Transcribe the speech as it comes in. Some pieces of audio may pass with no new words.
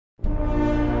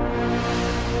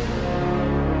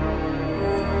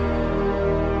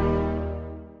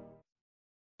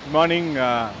Morning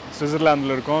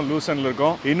ஸ்விட்சர்லாந்தில் இருக்கோம், லூசனில்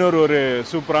இருக்கோம். இன்னொரு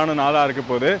சூப்பரான நாளாக இருக்க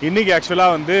போகுது. இன்னைக்கு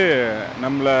ஆக்சுவலாக வந்து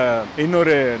நம்மளை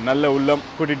இன்னொரு நல்ல உள்ளம்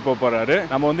கூட்டிகிட்டு போகிறாரு.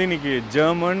 நம்ம வந்து இன்னைக்கு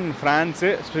ஜெர்மன், ஃப்ரான்ஸு,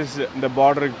 ஸ்விஸ் இந்த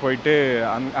பார்டருக்கு போயிட்டு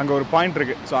அங்கே ஒரு பாயிண்ட்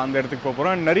இருக்குது. ஸோ அந்த இடத்துக்கு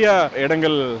போகிறோம். நிறையா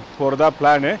இடங்கள் போகிறதா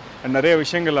பிளானு. நிறைய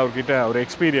விஷயங்கள் அவர்கிட்ட அவர்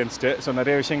எக்ஸ்பீரியன்ஸ்டு. ஸோ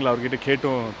நிறைய விஷயங்கள் அவர்கிட்ட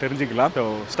கேட்டும் தெரிஞ்சுக்கலாம். ஸோ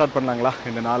ஸ்டார்ட் பண்ணலாங்களா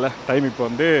இந்த நாளை? டைம் இப்போ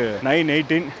வந்து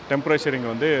 9:18. டெம்பரேச்சர்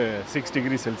இங்கே வந்து 6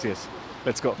 டிகிரி செல்சியஸ்.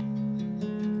 Let's go.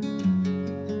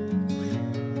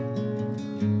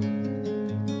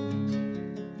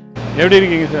 எப்படி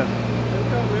இருக்கீங்க சார்?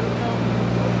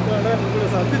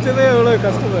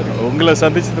 உங்களை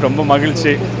சந்திச்சது ரொம்ப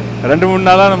மகிழ்ச்சி. 2-3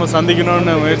 நாளாக நம்ம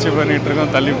சந்திக்கணும்னு முயற்சி பண்ணிட்டு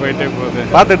இருக்கோம். தள்ளி போயிட்டே போகுது.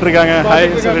 பார்த்துட்டு இருக்காங்க. ஹாய்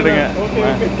சொல்லிடுங்க.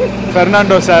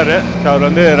 பெர்னாண்டோ சார், அவர்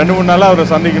வந்து 2-3 நாளாக அவரை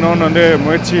சந்திக்கணும்னு வந்து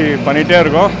முயற்சி பண்ணிகிட்டே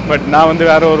இருக்கோம். பட் நான் வந்து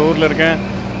வேற ஒரு ஊரில் இருக்கேன்.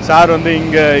 சார் வந்து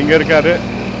இங்கே இருக்காரு.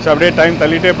 ஸோ அப்படியே டைம்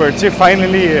தள்ளிட்டே போயிடுச்சு.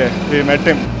 ஃபைனலி வி மெட்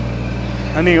ஹிம்.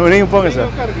 நீங்கள் போங்க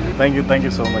சார்.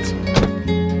 Thank you so much.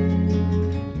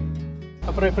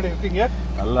 அப்புறம் எப்படி இருக்கீங்க?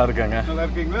 நல்லா இருக்காங்க. நல்லா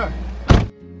இருக்கீங்களா?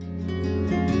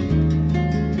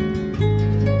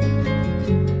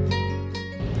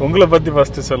 உங்களை பத்தி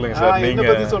ஃபர்ஸ்ட் சொல்லுங்க சார். நீங்க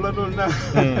பத்தி சொல்லணும்னா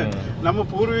நம்ம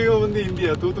பூர்வீகம் வந்து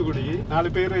இந்தியா, தூத்துக்குடி. 4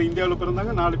 பேர் இந்தியாவில்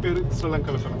பிறந்தாங்க, 4 பேர்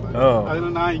ஸ்ரீலங்காவில் பிறந்தாங்க.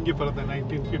 அதுல நான் இங்க பிறந்தேன்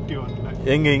 1951ல.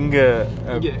 இங்க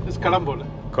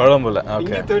கொழம்புல.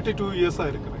 ஓகே. 32 இயர்ஸா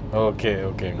இருக்கிறேன். ஓகே.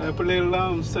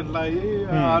 பிள்ளைகள்லாம் செட்டில் ஆகி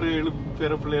 6-7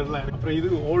 பேர பிள்ளைகள்லாம் இருக்கு. அப்புறம் இது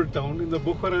ஓல்ட் டவுன். இந்த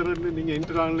புக்கரர்னு நீங்க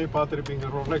இன்டர்நாலே பார்த்துருப்பீங்க.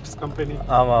 Rolex company.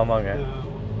 ஆமாங்க.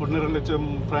 1.5 லட்சம்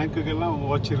பிராங்குகள்லாம்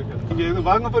வாட்ச் இருக்கு. நீங்க எது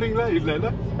வாங்க போறீங்களா? இல்ல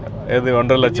எது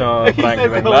 1.5 லட்சம்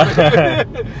பிராங்குங்களா?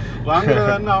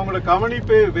 வாங்குறதுன்னா அவங்களோட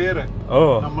கவனிப்பே வேற.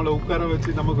 நம்மள உட்கார வச்சு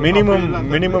நமக்கு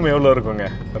மினிமம் எவ்வளவு இருக்குங்க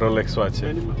ரோலெக்ஸ் வாட்ச்?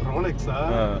 ரோலெக்ஸா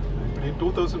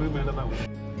 2000 மேல தான்.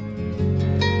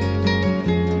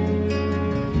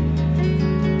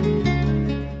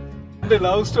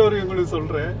 லவ் ஸ்டோரி உங்களுக்கு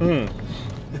சொல்றேன்.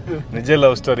 நிஜ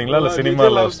லவ் ஸ்டோரிங்களா இல்ல cinema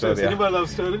love ஸ்டோரியா? Cinema love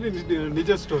story,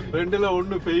 நிஜ ஸ்டோரி. ரெண்டுல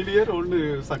ஒன்னு ஃபெயிலியர், ஒன்னு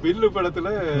வில்லு. படத்துல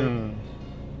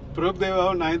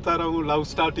பிரபுதேவாவும் நயன்தாராவும் லவ்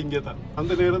ஸ்டார்ட் இங்கே தான்.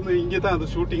 அந்த நேரம் இங்கே தான் அந்த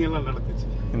ஷூட்டிங் எல்லாம் நடந்துச்சு.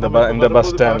 இந்த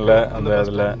பஸ் ஸ்டாண்ட்ல அந்த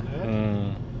இதுல.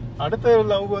 அடுத்த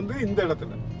லவ் வந்து இந்த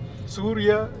இடத்துல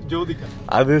சூர்யா ஜோதிகா.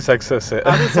 அது சக்சஸ்.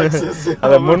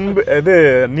 அத முன்பு இது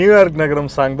நியூயார்க்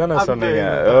நகரம் சாங் தான் நான் சொன்னீங்க.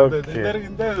 ஓகே.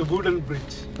 இந்த கூடன்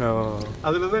பிரிட்ஜ்.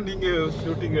 அதுல தான் நீங்க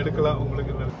ஷூட்டிங் எடுக்கலாம் உங்களுக்கு.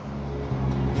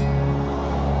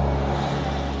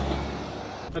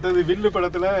 அதாவது வில்லு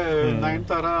படத்துல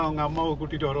நயன்தாரா அவங்க அம்மாவை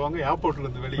கூட்டிட்டு வருவாங்க ஏர்போர்ட்ல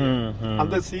இருந்து வெளியே.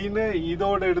 அந்த சீனை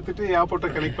இதோட எடுத்துட்டு ஏர்போர்ட்டை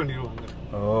கனெக்ட் பண்ணிடுவாங்க.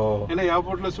 ஏன்னா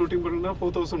ஏர்போர்ட்ல ஷூட்டிங் பண்ணா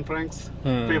 4000 francs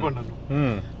பே பண்ணணும்.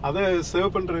 அதை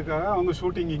சேவ் பண்றதுக்காக அவங்க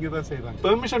ஷூட்டிங் இங்க தான் செய்யறாங்க.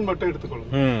 பெர்மிஷன் மட்டும்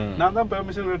எடுத்துக்கொள்ளும். நான் தான்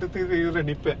பெர்மிஷன் எடுத்து இதுல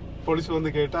நிப்பேன். போலீஸ்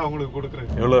வந்து கேட்டா அவங்களுக்கு கொடுக்குறேன்.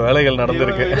 எவ்வளவு வேலைகள்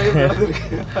நடந்திருக்கு.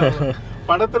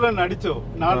 படத்துல நடிச்சோம்.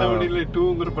 நானவனில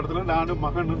 2ங்கிற படத்துல நானும்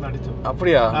மகனும் நடிச்சோம்.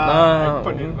 அப்படியா?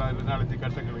 பண்ணிருக்கேன் 4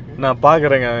 கட்டங்களுக்கு. நான்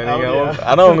பாக்குறேங்க.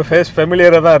 ஆனா உங்க ஃபேஸ்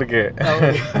ஃபெமிலியரா தான் இருக்கு.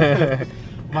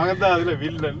 மகன் தான் அதுல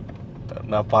வில்லன்.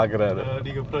 நான் பாக்குறேன்.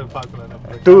 நீங்க பாக்கலாம்.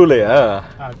 2லயா?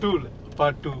 2ல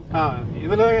பார்ட் 2.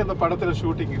 இதுல அந்த படத்துல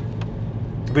ஷூட்டிங் இருக்கு.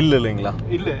 வில்லு இல்லைங்களா?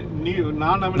 இல்ல, நீ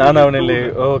நானவனில.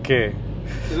 ஓகே.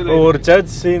 ஒரு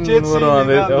சர்ச் சீன் வரும்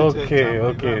அது.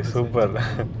 Okay super.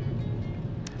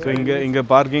 ஸோ இங்க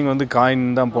பார்க்கிங் வந்து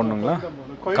காயின் தான் போடணுங்களா?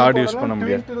 கார்டு யூஸ் பண்ண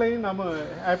முடியாது. நம்ம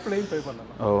ஆப்லயும் பே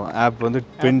பண்ணலாம். ஆப் வந்து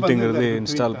ட்வின்ட்டுங்கிறது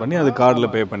இன்ஸ்டால் பண்ணி அது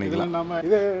கார்டில் பே பண்ணிக்கலாம்.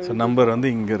 ஸோ நம்பர் வந்து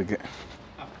இங்கே இருக்கு.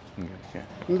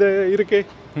 இந்த இருக்கே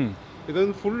இது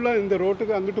வந்து ஃபுல்லா இந்த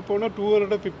ரோட்டுக்கு அங்கிட்டு போனா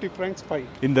 250 francs ஃபைன்.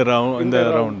 இந்த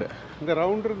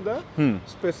ரவுண்ட் இருந்தா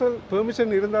ஸ்பெஷல்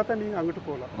பெர்மிஷன் இருந்தா தான் நீங்க அங்கிட்டு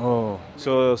போகலாம்.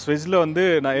 ஸோ ஸ்விஸ்ல வந்து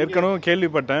நான் ஏற்கனவே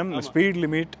கேள்விப்பட்டேன் ஸ்பீட்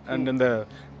லிமிட் அண்ட் இந்த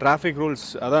டிராஃபிக் ரூல்ஸ்.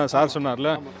 அதான் சார் சொன்னார்ல,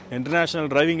 இன்டர்நேஷ்னல்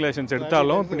டிரைவிங் லைசன்ஸ்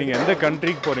எடுத்தாலும் இப்போ நீங்கள் எந்த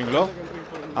கண்ட்ரிக்கு போகிறீங்களோ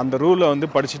அந்த ரூலை வந்து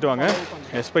படிச்சுட்டு வாங்க.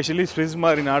 எஸ்பெஷலி ஸ்விஸ்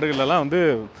மாதிரி நாடுகளெல்லாம் வந்து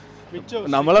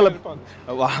நம்மளால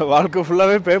வாழ்க்கை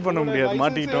ஃபுல்லாவே பே பண்ண முடியாது.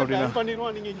 மாட்டிக்கிட்டோம் அப்படின்னா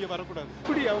பண்ணிடுவோம். நீங்க இங்க வரக்கூடாது.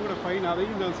 இப்படி அவங்களோட ஃபைன்.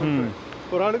 அதையும் நான் சொல்றேன்.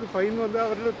 ஒரு ஆளுக்கு ஃபைன் வந்து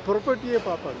அவரோட ப்ராப்பர்ட்டியே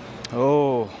பார்ப்பாங்க.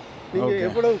 நீங்க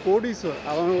எவ்வளவு கோடீஸ்வர்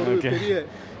அவன் ஒரு பெரிய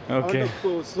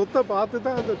சொத்தை பார்த்து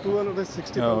தான் அந்த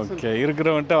 260,000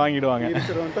 இருக்கிறவன்ட்ட வாங்கிடுவாங்க.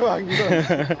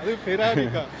 அது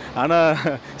பெராரிக்கா. ஆனா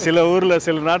சில ஊர்ல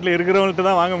சில நாட்டுல இருக்கிறவங்கள்ட்ட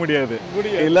தான் வாங்க முடியாது,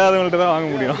 இல்லாதவங்கள்ட்ட தான் வாங்க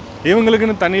முடியும்.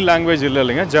 இவங்களுக்குன்னு தனி லாங்குவேஜ் இல்லை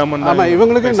இல்லைங்க? ஜெர்மன். ஆமா,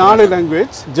 இவங்களுக்கு 4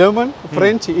 லாங்குவேஜ். German,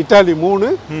 French, Italy 3.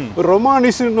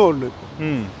 ரொமானிஸ்னு ஒன்று.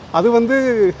 அது வந்து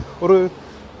ஒரு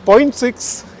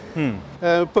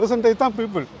 0.6% தான்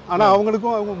பீப்புள். ஆனா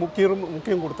அவங்களுக்கும் அவங்க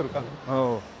முக்கியம் கொடுத்துருக்காங்க.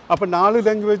 அப்போ 4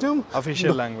 லாங்குவேஜும்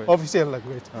அஃபிஷியல்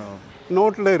லாங்குவேஜ்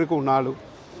நோட்டில் இருக்கும் 4.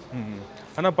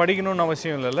 ஆனால் படிக்கணும்னு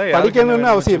அவசியம் இல்லைல்ல? படிக்கணும்னு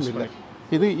அவசியம் இல்லை.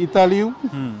 இது இத்தாலியும்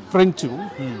பிரெஞ்சும்,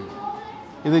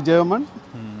 இது ஜெர்மன்,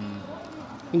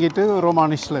 இங்கிட்டு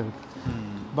ரோமானிஷில் இருக்கு.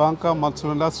 பாங்கா,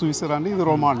 மத்சுலா, சுவிட்சர்லாந்து, இது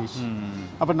ரோமானிஷ்.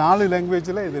 அப்போ 4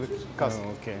 லாங்குவேஜில் இது இருக்கு.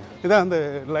 ஓகே, இதான் அந்த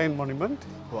லைன் மானுமெண்ட்.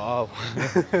 வாவ்,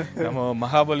 நம்ம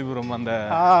மகாபலிபுரம் அந்த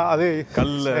அதே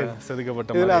கல்ல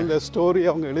செதுக்கப்பட்ட இதில் அந்த ஸ்டோரி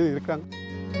அவங்க எழுதியிருக்காங்க.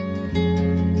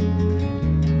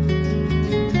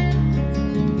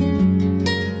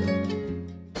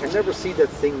 I never see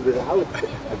that thing without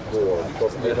a door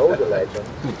because I know the legend.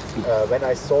 When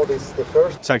I saw this the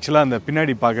first. ஆக்சுவலாக அந்த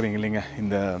பின்னாடி பார்க்குறீங்க இல்லைங்க,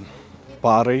 இந்த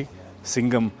பாறை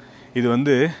சிங்கம், இது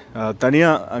வந்து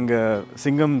தனியாக அங்கே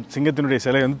சிங்கத்தினுடைய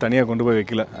சிலை வந்து தனியாக கொண்டு போய்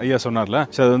வைக்கல, ஐயா சொன்னார்ல.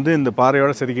 ஸோ அது வந்து இந்த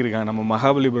பாறையோட செதுக்கியிருக்காங்க. நம்ம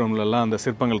மகாபலிபுரம்லலாம் அந்த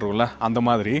சிற்பங்கள் இருக்கும்ல அந்த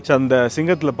மாதிரி. ஸோ அந்த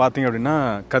சிங்கத்தில் பார்த்தீங்க அப்படின்னா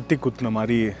கத்தி குத்துன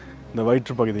மாதிரி இந்த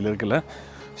வயிற்று பகுதியில் இருக்குல்ல.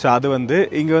 ஸோ அது வந்து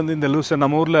இங்கே வந்து இந்த லூசன்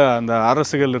நம்ம ஊரில் அந்த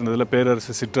அரசுகள் இருந்ததில்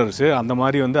பேரரசு சிற்றரசு அந்த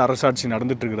மாதிரி வந்து அரசாட்சி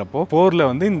நடந்துட்டு இருக்கிறப்போ போரில்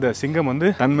வந்து இந்த சிங்கம் வந்து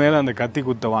தன் மேலே அந்த கத்தி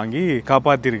குத்தை வாங்கி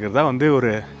காப்பாற்றி இருக்கிறதா வந்து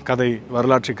ஒரு கதை,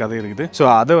 வரலாற்று கதை இருக்குது. ஸோ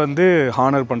அதை வந்து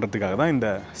ஹானர் பண்ணுறதுக்காக தான் இந்த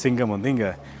சிங்கம் வந்து இங்கே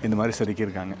இந்த மாதிரி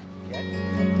செதுக்கியிருக்காங்க.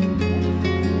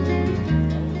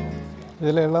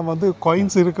 இதில் எல்லாம் வந்து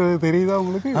காயின்ஸ் இருக்கிறது தெரியுதா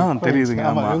உங்களுக்கு? தெரியுதுங்க.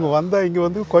 ஆமாம், இவங்க வந்தால் இங்கே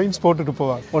வந்து காயின்ஸ் போட்டுட்டு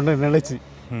போவாங்க ஒன்று நினைச்சு.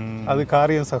 அது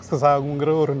காரியம் சக்ஸஸ்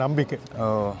ஆகுங்கிற ஒரு நம்பிக்கை.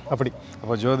 அப்படி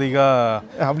அப்போ ஜோதிகா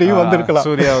அப்படியே வந்திருக்கலாம்,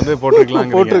 சூர்யா வந்து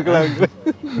போட்டிருக்கலாம்.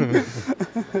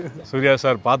 சூர்யா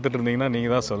சார் பார்த்துட்டு இருந்தீங்கன்னா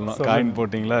நீங்கள் தான் சொல்லணும் காயின்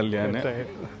போட்டிங்களா இல்லையான்னு.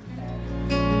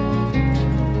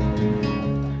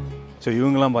 ஸோ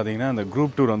இவங்கெல்லாம் பார்த்தீங்கன்னா அந்த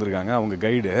குரூப் டூர் வந்திருக்காங்க, அவங்க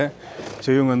கைடு. ஸோ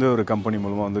இவங்க வந்து ஒரு கம்பெனி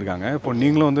மூலமாக வந்திருக்காங்க. இப்போ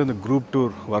நீங்களும் வந்து இந்த குரூப்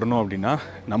டூர் வரணும் அப்படின்னா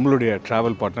நம்மளுடைய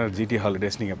ட்ராவல் பார்ட்னர் ஜிடி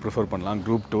ஹாலிடேஸ் நீங்கள் ப்ரிஃபர் பண்ணலாம்.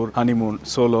 குரூப் டூர், ஹனிமூன்,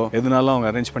 சோலோ எதுனாலும் அவங்க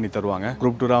அரேஞ்ச் பண்ணி தருவாங்க.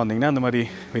 குரூப் டூராக வந்தீங்கன்னா அந்த மாதிரி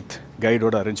வித்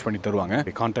கைடோடு அரேஞ்ச் பண்ணி தருவாங்க.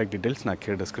 கான்டாக்ட் டீட்டெயில்ஸ் நான்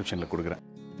கீழே டிஸ்கிரிப்ஷனில் கொடுக்குறேன்.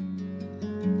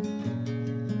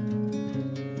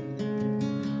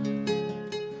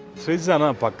 ஸ்விஸ்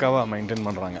ஆனால் பக்காவாக மெயின்டைன்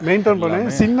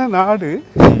பண்ணுறாங்க. சின்ன நாடு,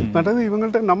 மற்றது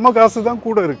இவங்கள்ட்ட நம்ம காசு தான்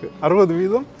கூட இருக்கு.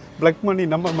 60% பிளாக் மணி,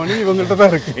 நம்ம மணி இவங்கள்ட்ட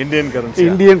தான் இருக்கு. Indian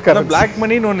currency. பிளாக்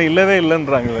மணின்னு ஒன்று இல்லவே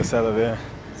இல்லைன்றாங்களே சார். அது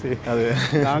சரி, அது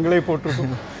நாங்களே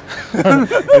போட்டிருக்கோம்.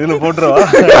 இதில் போட்டுருவா?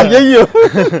 ஐயோ,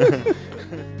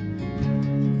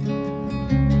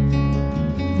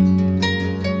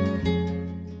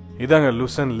 இதாங்க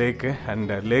லூசன் லேக்கு.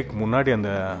 அண்ட் லேக் முன்னாடி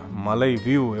அந்த மலை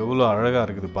வியூ எவ்வளோ அழகாக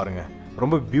இருக்குது பாருங்கள்.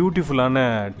 ரொம்ப பியூட்டிஃபுல்லான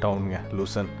டவுனுங்க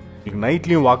லூசன்.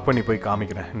 நைட்லேயும் வாக் பண்ணி போய்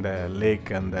காமிக்கிறேன். இந்த லேக்,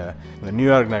 அந்த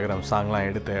நியூயார்க் நகரம் சாங்லாம்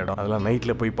எடுத்த இடம், அதெல்லாம்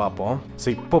நைட்டில் போய் பார்ப்போம். ஸோ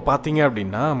இப்போ பார்த்தீங்க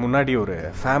அப்படின்னா முன்னாடி ஒரு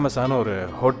ஃபேமஸான ஒரு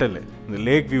ஹோட்டலு, இந்த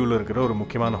லேக் வியூவில் இருக்கிற ஒரு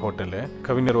முக்கியமான ஹோட்டலு.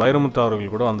 கவிஞர் வைரமுத்து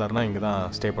அவர்கள் கூட வந்தாருன்னா இங்கே தான்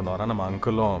ஸ்டே பண்ணுவாரா. நம்ம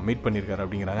அங்கிளும் மீட் பண்ணியிருக்காரு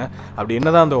அப்படிங்கிறாங்க. அப்படி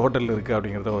என்ன தான் அந்த ஹோட்டலில் இருக்குது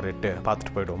அப்படிங்கிறத ஒரு எட்டு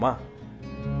பார்த்துட்டு போய்டுவோமா?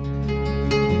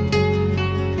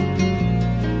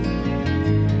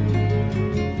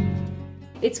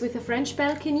 It's with a French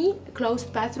balcony, closed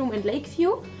bathroom and lake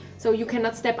view. So you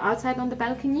cannot step outside on the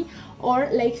balcony. Or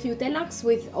Lake View Deluxe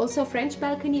with also French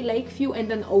balcony, lake view and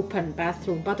an open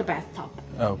bathroom, but a bathtub.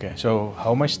 Okay, so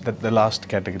how much the last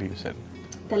category you said?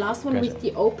 The last one with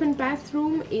the open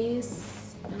bathroom is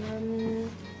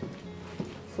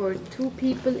for 2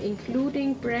 people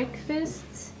including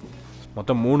breakfast.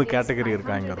 மொத்தம் 3 category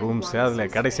இருக்கா இங்கே rooms.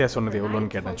 அதில் கடைசியாக சொன்னது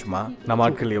எவ்வளோன்னு கேட்டேன். சும்மா நம்ம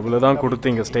ஆட்கள் எவ்வளோ தான்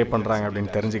கொடுத்து இங்கே ஸ்டே பண்ணுறாங்க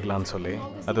அப்படின்னு தெரிஞ்சுக்கலான்னு சொல்லி.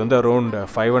 அது வந்து அரௌண்ட்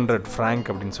 500 franc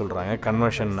அப்படின்னு சொல்கிறாங்க.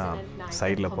 கன்வர்ஷன் நான்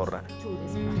சைடில் போடுறேன்.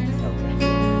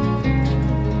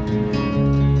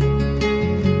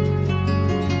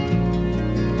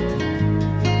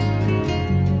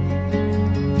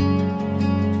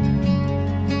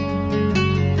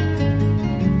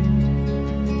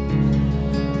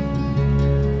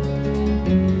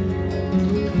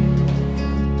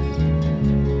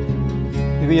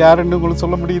 இது யாருன்னு உங்களுக்கு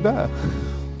சொல்ல முடியுதா?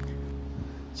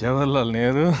 ஜவஹர்லால்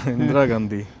நேரு, இந்திரா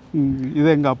காந்தி. இது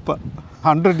எங்கள் அப்பா.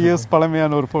 100 years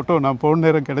பழமையான ஒரு ஃபோட்டோ. நான் போன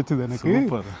நேரம் கிடைச்சிது எனக்கு.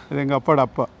 இது எங்கள் அப்பாவோட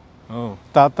அப்பா.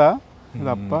 தாத்தா, இது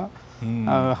அப்பா.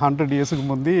 100 yearsக்கு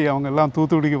முந்தி அவங்க எல்லாம்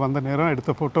தூத்துக்குடிக்கு வந்த நேரம்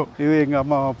எடுத்த ஃபோட்டோ. இது எங்கள்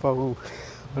அம்மா அப்பாவும்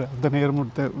அந்த நேரம்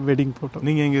எடுத்த வெட்டிங் ஃபோட்டோ.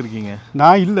 நீங்கள் எங்கே இருக்கீங்க?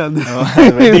 நான் இல்லை, அந்த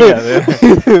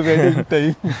வெட்டிங்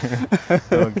டைம்.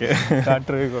 ஓகே,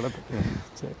 காட்டுறவே கூட.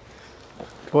 சரி,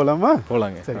 போகலாமா?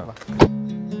 போகலாங்க. சரிப்பா.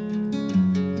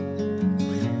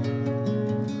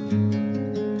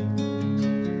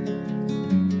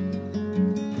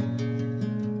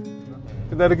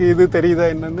 இதற்கு இது தெரியுதா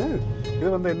என்னன்னு? இது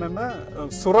வந்து என்னன்னா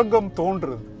சுரங்கம்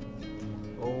தோன்றுறது.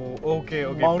 ஓகே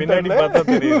ஓகே, பின்னாடி பார்த்தா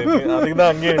தெரியுது. அதுக்கு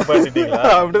தான் அங்கேயே நிப்பாட்டிட்டீங்களா?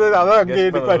 அப்படிதான், அதான்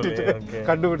அங்கேயே நிப்பாட்டிட்டு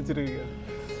கண்டுபிடிச்சிருக்கீங்க.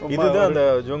 இதுதான் அந்த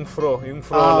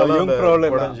யுங்ஃப்ரோல.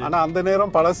 ஆனா அந்த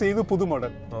நேரம் பழசு, இது புது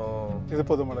மாடல். இது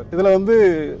புது மாடல். இதுல வந்து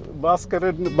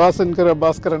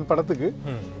பாஸ்கரன் படத்துக்கு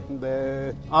இந்த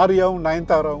ஆர்யாவும்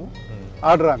நயன்தாராவும்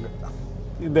ஆடுறாங்க.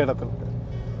 இந்த இடத்துல.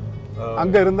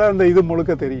 அங்க இருந்தா அந்த இது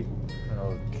முழுக்க தெரியும்.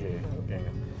 ஓகே ஓகேங்க,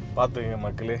 பார்த்துங்க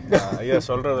மக்களே. ஐயா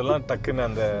சொல்றதெல்லாம் டக்குன்னு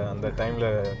அந்த அந்த டைம்ல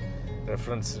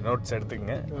ரெஃபரன்ஸ் நோட்ஸ்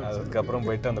எடுத்துக்கங்க. அதுக்கப்புறம்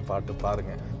போயிட்டு அந்த பாட்டு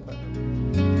பாருங்க.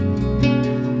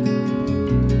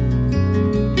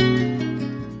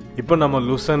 இப்போ நம்ம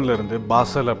லூசன்ல இருந்து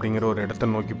பாசல் அப்படிங்கிற ஒரு இடத்த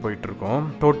நோக்கி போயிட்டு இருக்கோம்.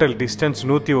 Total distance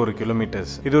 101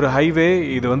 kilometres. இது ஒரு ஹைவே.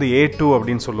 இது வந்து A2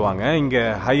 அப்படின்னு சொல்லுவாங்க. இங்க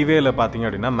ஹைவேல பாத்தீங்க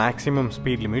அப்படின்னா மேக்ஸிமம்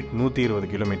ஸ்பீட் லிமிட்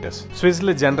 120 கிலோமீட்டர்ஸ்.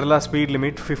 ஸ்விஸ்ல ஜென்ரலா ஸ்பீட்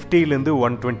லிமிட் 50லேருந்து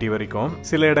 120 வரைக்கும்.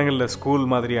 சில இடங்கள்ல ஸ்கூல்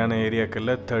மாதிரியான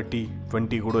ஏரியாக்கள்ல 30,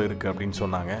 20 கூட இருக்கு அப்படின்னு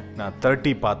சொன்னாங்க. நான்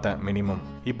 30 பார்த்தேன் மினிமம்.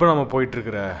 இப்போ நம்ம போயிட்டு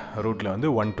இருக்கிற ரூட்ல வந்து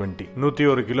 120,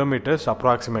 101 கிலோமீட்டர்ஸ்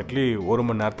அப்ராக்சிமேட்லி 1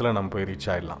 மணி நேரத்தில் நம்ம போய் ரீச்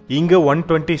ஆயிடலாம். இங்க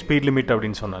 120 ஸ்பீட் லிமிட்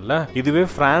அப்படின்னு சொன்னால, இதுவே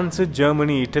பிரான்ஸ்,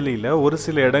 ஜெர்மனி, இட்டலியில ஒரு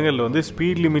சில இடங்கள்ல வந்து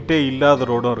ஸ்பீட் லிமிட்டே இல்லாத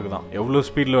ரோடும் இருக்குதான். எவ்வளவு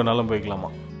ஸ்பீட்ல வேணாலும் போய்க்கலாமா.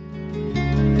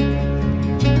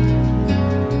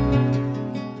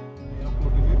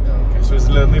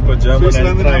 ஸ்விஸ்ல இருந்து இப்போ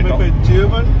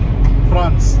ஜெர்மன்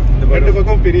பிரான்ஸ் ரெண்டு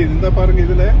பக்கம் பிரியுது. இந்த பாருங்க,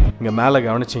 இதுல இங்க மேல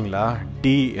கவனிச்சிங்களா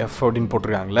DF அப்படின்னு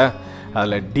போட்டிருக்காங்களே.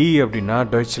 அதில் D அப்படின்னா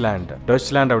டொய்ச்லாண்ட்,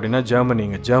 டொய்ச்லாண்ட் அப்படின்னா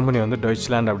ஜெர்மனிங்க, ஜெர்மனி வந்து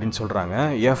டொய்ச்லாண்ட் அப்படின்னு சொல்கிறாங்க.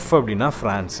 F அப்படின்னா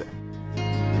ஃப்ரான்ஸ்.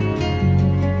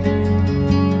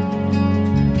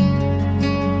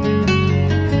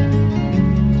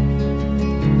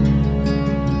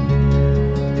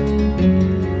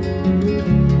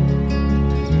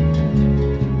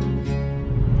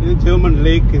 இது ஜெர்மன்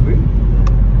லேக். இது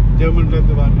ஜெர்மன்ல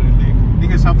இருந்து வர்ற லேக்.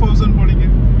 நீங்க சஃபோசன் போனீங்க,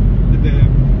 இந்த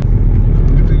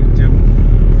ஜெர்மன்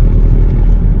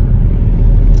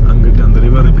அங்கிட்டு அந்த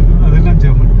ரிவர் இருக்கு, அதெல்லாம்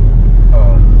ஜெர்மன்.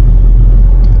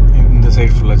 இந்த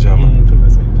சைடு ஃபுல்லா ஜெர்மன்.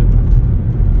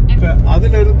 இப்ப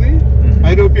அதுல இருந்து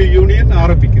ஐரோப்பிய யூனியன்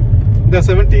ஆரம்பிக்குது. இந்த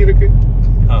 70 இருக்கு,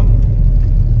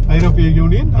 ஐரோப்பிய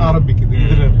யூனியன் ஆரம்பிக்குது.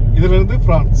 இதுல இருந்து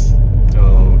பிரான்ஸ்.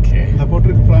 ஓகே, இந்த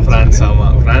போர்ட்ருக்கு பிரான்ஸ். ஆமா,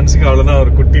 பிரான்ஸ்க்கு அவ்வளவுதான்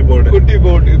ஒரு குட்டி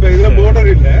போர்டு. இப்ப இதுல border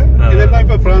இல்ல, இதெல்லாம்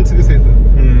இப்ப பிரான்ஸ்க்கு சேர்ந்தது.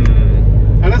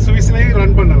 ஆனா சுவிஸ்லயும்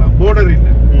ரன் பண்ணலாம், border இல்ல.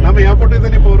 நம்ம ஏர்போர்ட்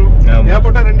தானே போறோம்,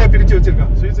 ஏர்போர்ட்டை ரெண்டா பிரிச்சு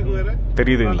வச்சிருக்காங்க. சுவிஸ்க்கு வேற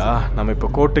தெரியுதுங்களா. நம்ம இப்போ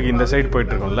கோட்டுக்கு இந்த சைடு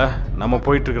போயிட்டு இருக்கோம்ல, நம்ம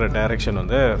போயிட்டு இருக்கிற டைரக்ஷன்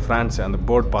வந்து பிரான்ஸ். அந்த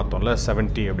போர்டு பார்த்தோம்ல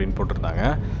 70 அப்படின்னு போட்டிருந்தாங்க.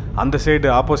 அந்த சைடு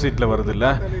ஆப்போசிட்ல வருது இல்ல,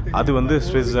 அது வந்து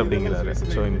ஸ்விஸ் அப்படிங்கிறாரு.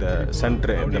 ஸோ இந்த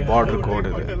சென்டர், இந்த பார்டர்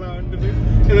கோடு இது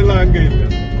இதெல்லாம் அங்க இருக்கு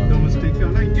டொமஸ்டிக்.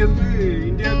 ஆனா இங்க இருந்து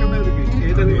இந்தியாக்கெல்லாம் இருக்கு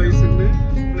ஏதல் வயசுன்னு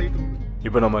ஃளைட்.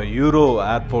 இப்போ நம்ம யூரோ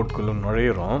ஏர்போர்ட்குள்ள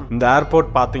நுழையிறோம். இந்த ஏர்போர்ட்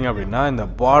பார்த்தீங்க அப்படின்னா இந்த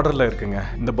பார்டர்ல இருக்குங்க.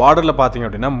 இந்த பார்டர்ல பார்த்தீங்க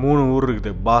அப்படின்னா 3 ஊர்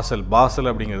இருக்குது. பாசல்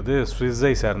அப்படிங்கிறது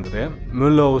ஸ்விஸ்ஸை சேர்ந்தது,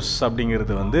 முலோஸ்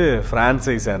அப்படிங்கிறது வந்து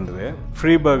பிரான்ஸை சேர்ந்தது,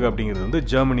 ஃப்ரீபர்க் அப்படிங்கிறது வந்து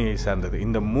ஜெர்மனியை சேர்ந்தது.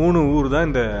 இந்த 3 ஊர் தான்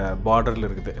இந்த பார்டர்ல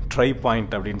இருக்குது. ட்ரை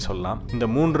பாயிண்ட் அப்படின்னு சொல்லலாம். இந்த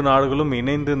 3 நாடுகளும்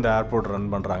இணைந்து இந்த ஏர்போர்ட்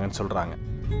ரன் பண்றாங்கன்னு சொல்றாங்க.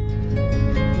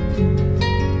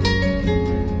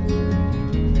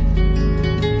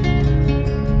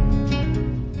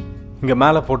 இங்கே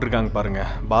மேலே போட்டிருக்காங்க பாருங்க,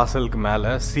 பாசலுக்கு மேலே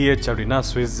CH அப்படின்னா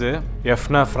ஸ்விஸ்ஸு,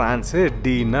 Fனா ஃப்ரான்ஸு,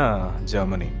 Dனா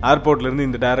ஜெர்மனி. ஏர்போர்ட்லேருந்து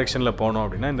இந்த டைரக்ஷனில் போனோம்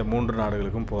அப்படின்னா இந்த 3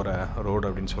 நாடுகளுக்கும் போகிற ரோடு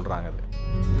அப்படின்னு சொல்கிறாங்க. அது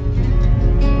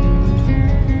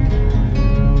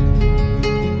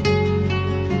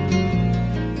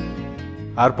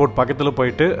ஏர்போர்ட் பக்கத்தில்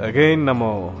போயிட்டு அகெயின்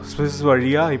நம்ம ஸ்விஸ்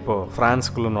வழியாக இப்போ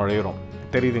ஃப்ரான்ஸ்குள்ளே நுழையிறோம்.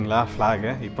 தெரியுதுங்களா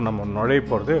ஃப்ளாகு. இப்போ நம்ம நுழைய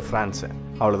போகிறது ஃப்ரான்ஸு.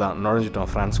 அவ்வளோதான்,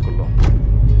 நுழைஞ்சிட்டோம் ஃப்ரான்ஸ்குள்ளே.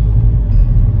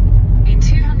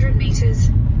 meters,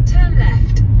 turn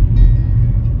left.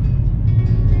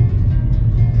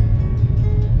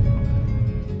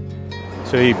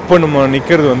 ஸோ இப்போ நம்ம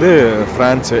நிற்கிறது வந்து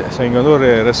ஃப்ரான்ஸு. ஸோ இங்கே வந்து ஒரு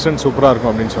ரெஸ்டாரண்ட் சூப்பராக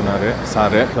இருக்கும் அப்படின்னு சொன்னார்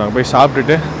சாரு. ஸோ அங்கே போய்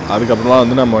சாப்பிட்டுட்டு அதுக்கப்புறமா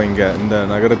வந்து நம்ம இங்கே இந்த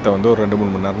நகரத்தை வந்து ஒரு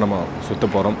 2-3 மணி நேரம் நம்ம சுற்ற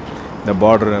போகிறோம். இந்த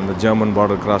பார்டர், அந்த ஜெர்மன்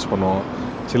பார்டர் கிராஸ் பண்ணுவோம்,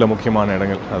 சில முக்கியமான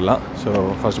இடங்கள் அதெல்லாம். ஸோ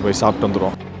ஃபஸ்ட்டு போய் சாப்பிட்டு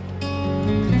வந்துடுவோம்.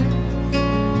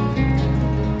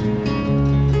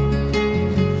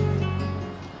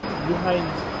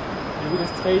 You will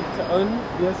straight on,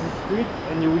 yes, the street,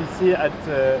 and you will see at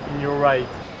in your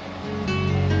right.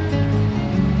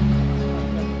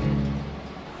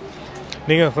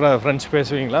 நீங்கள் ஃப்ரெஞ்ச்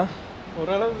பேசுவீங்களா?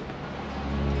 ஓரளவு.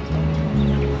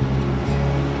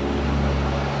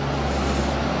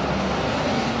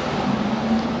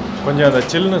 கொஞ்சம் அந்த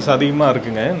சில்னஸ் அதிகமாக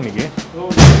இருக்குங்க இன்னைக்கு.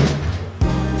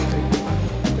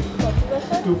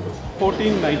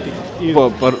 1490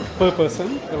 per person.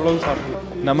 எவ்வளவு சாப்பிடலாம்?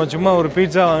 நம்ம சும்மா ஒரு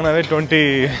பீட்சா வாங்கினாவே 20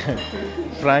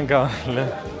 ஃப்ராங்க் ஆகல.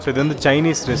 ஸோ இது வந்து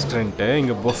சைனீஸ் ரெஸ்டாரண்ட்டு.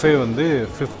 இங்கே பொஃபே வந்து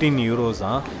 15 euros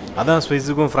தான். அதான்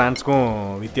ஸ்விஸ்ஸுக்கும் ஃப்ரான்ஸுக்கும்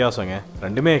வித்தியாசங்க.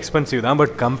 ரெண்டுமே எக்ஸ்பென்சிவ் தான்,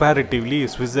 பட் கம்பேரிட்டிவ்லி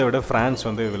ஸ்விஸ்ஸை விட ஃப்ரான்ஸ்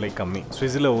வந்து விலை கம்மி.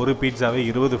 ஸ்விஸ்ஸில் ஒரு பீட்சாவே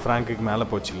 20 ஃப்ராங்க்குக்கு மேலே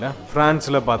போச்சு இல்லை.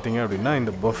 ஃப்ரான்ஸில் பார்த்தீங்க அப்படின்னா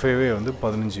இந்த பொஃபேவே வந்து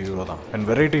 15 euro தான். அண்ட்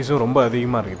வெரைட்டிஸும் ரொம்ப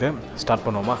அதிகமாக இருக்குது. ஸ்டார்ட்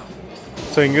பண்ணுவோமா?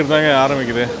 ஸோ இங்கிருந்தாங்க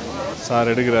ஆரம்பிக்குது. சார்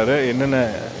எடுக்கிறாரு. என்னென்ன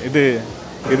இது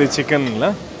இது சிக்கன்ல,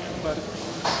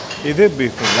 இது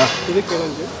பீஃப்ங்களா? இது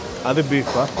கிழங்கு, அது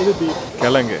பீஃபா? இது பீஃப்.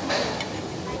 கிழங்கு.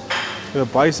 இது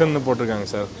பாய்சன் போட்டிருக்காங்க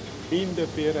சார். இந்த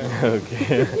பேர் ஓகே.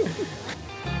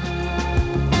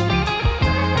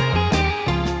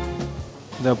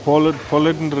 இந்த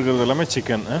பொலட்ன்னு இருக்கிறது எல்லாமே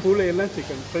சிக்கன். பூலை எல்லாம்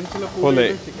சிக்கன். ஃப்ரெஞ்சில் பூலை.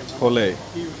 பூலை.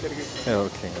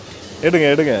 ஓகேங்க. எடுங்க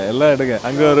எடுங்க எல்லாம் எடுங்க.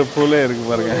 அங்கே ஒரு பூலை இருக்கு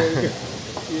பாருங்க.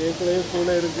 ஏற்கனவே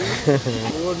பூலை இருக்கு,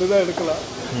 ஒன்று தான் எடுக்கலாம்.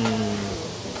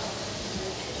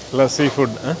 எல்லாம் சீ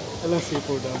ஃபுட். எல்லாம் சீ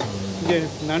ஃபுட். இங்கே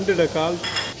நண்டுட கால்.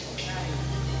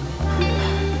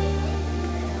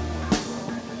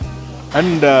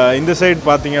 அண்ட் இந்த சைடு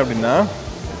பார்த்தீங்க அப்படின்னா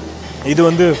இது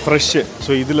வந்து ஃப்ரெஷ்ஷு.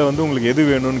 ஸோ இதில் வந்து உங்களுக்கு எது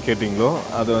வேணும்னு கேட்டிங்களோ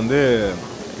அதை வந்து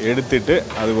எடுத்துட்டு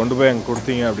அது கொண்டு போய் அங்கே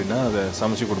கொடுத்தீங்க அப்படின்னா அதை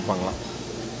சமைச்சு கொடுப்பாங்களாம்.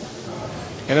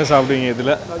 என்ன சாப்பிடுவீங்க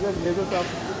இதில்?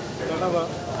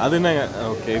 அது என்னங்க?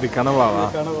 ஓகே, இது கனவாவா?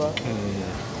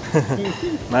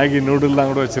 மேகி நூடுல்லாம்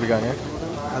கூட வச்சுருக்காங்க.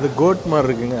 அது கோட் மாதிரி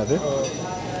இருக்குங்க. அது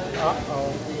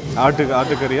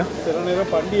ஆட்டுக்கறியா?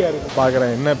 பண்டியா இருக்கு.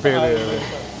 பார்க்குறேன் என்ன பேர்.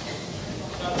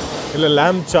 இல்லை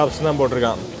லேம்ப் சாப்ஸ் தான்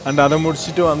போட்டிருக்கான். அண்ட் அதை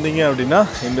முடிச்சுட்டு வந்தீங்க அப்படின்னா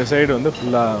இந்த சைடு வந்து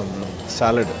ஃபுல்லாக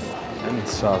சாலட் அண்ட்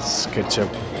சாஸ்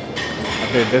கெச்சப்.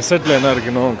 அப்படியே டெசர்ட்டில் என்ன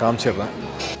இருக்குன்னு காமிச்சிடுறேன்.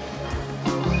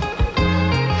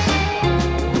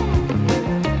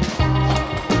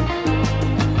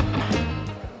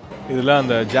 இதெல்லாம்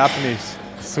அந்த ஜாப்பனீஸ்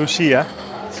சுஷியா?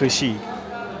 சுஷி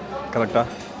கரெக்டா?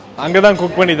 அங்கே தான்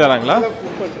குக் பண்ணி தராங்களா?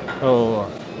 ஓ,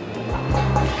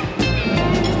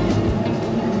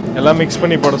 எல்லாம் மிக்ஸ்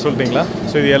பண்ணி போட சொல்லிட்டீங்களா?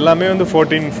 ஸோ இது எல்லாமே வந்து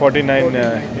 1449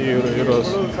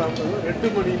 யூரோஸ்.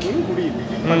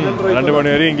 2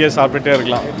 மணி வரையும் இங்கேயே சாப்பிட்டுட்டே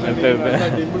இருக்கலாம். எடுத்து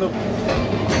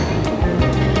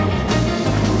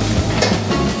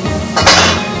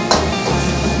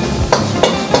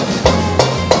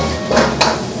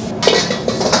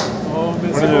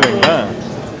முடிஞ்சதுங்களா?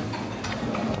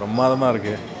 பிரமாதமாக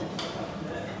இருக்கு.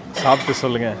 சாப்பிட்டு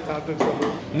சொல்லுங்க.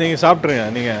 நீங்கள் சாப்பிட்ருங்க.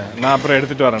 நீங்கள் நான் அப்புறம்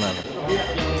எடுத்துகிட்டு வரேன். நான்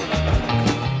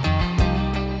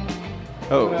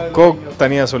கோக்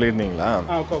தனியாக சொல்லியிருந்தீங்களா?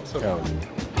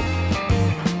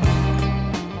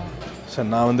 சார்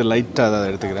நான் வந்து லைட்டாக அதை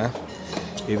எடுத்துக்கிறேன்.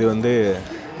 இது வந்து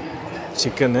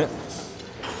சிக்கனு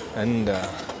அண்ட்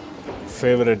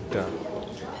ஃபேவரட்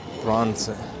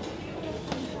ப்ரான்ஸு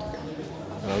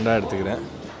ரெண்டாக எடுத்துக்கிறேன்.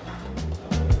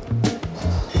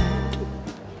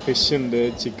 ஃபிஷ் உண்டு,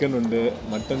 சிக்கன் உண்டு,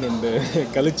 மட்டன் உண்டு.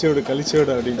 கழிச்சோடு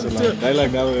அப்படின்னு சொல்லுவாங்க.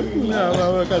 டைலாக் ஞாபகம் இருக்குங்களா?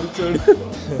 கழிச்சோடு.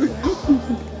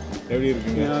 எப்படி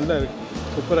இருக்குங்க? நல்லா இருக்கு,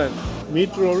 சூப்பராக இருக்கு.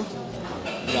 Meet role.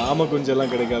 ஆமை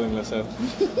குஞ்செல்லாம் கிடைக்காதுங்களா சார்?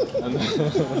 அந்த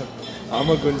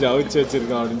ஆமை குஞ்சு அவிச்சு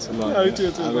வச்சிருக்கோம் அப்படின்னு சொல்லுவாங்க.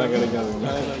 அதெல்லாம்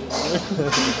கிடைக்காதுங்களா?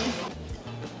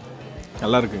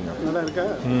 நல்லா இருக்குங்க. நல்லா இருக்கா?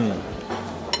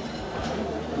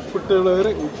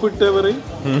 உப்பிட்டவரை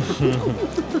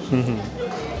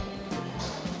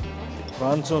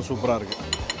ப்ரான்ஸும் சூப்பராக இருக்கு.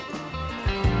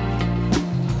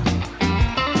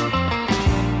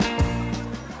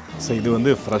 ஸோ இது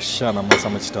வந்து ஃப்ரெஷ்ஷாக நம்ம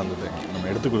சமைச்சிட்டு வந்தது. நம்ம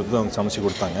எடுத்து கொடுத்து அவங்க சமைச்சு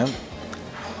கொடுத்தாங்க.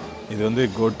 இது வந்து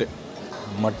கோட்டு,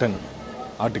 மட்டன்,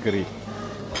 ஆட்டுக்கறி,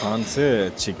 ப்ரான்ஸு,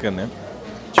 சிக்கனு.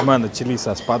 சும்மா அந்த சில்லி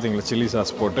சாஸ் பார்த்தீங்களா? சில்லி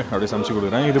சாஸ் போட்டு அப்படியே சமைச்சு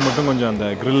கொடுக்குறாங்க. இது மட்டும் கொஞ்சம் அந்த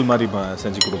கிரில் மாதிரி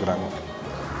செஞ்சு கொடுக்குறாங்க.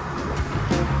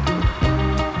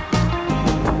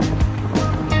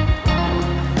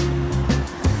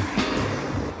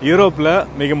 யூரோப்பில்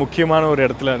மிக முக்கியமான ஒரு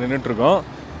இடத்துல நின்றுட்டுருக்கோம்.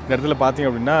 இந்த இடத்துல பார்த்தீங்க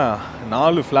அப்படின்னா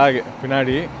 4 ஃப்ளாக்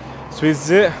பின்னாடி.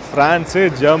 ஸ்விஸ்ஸு, France,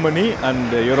 Germany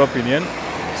and European.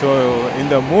 So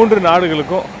இந்த 3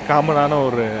 நாடுகளுக்கும் காமனான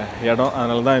ஒரு இடம்.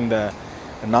 அதனால தான் இந்த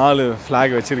 4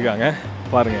 ஃப்ளாக் வச்சுருக்காங்க.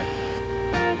 பாருங்கள்.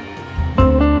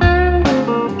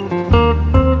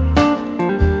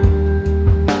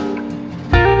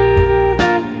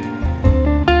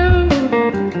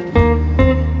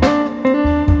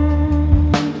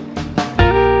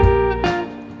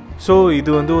 ஸோ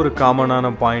இது வந்து ஒரு காமனான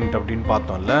பாயிண்ட் அப்படின்னு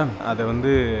பார்த்தோம்ல, அதை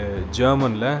வந்து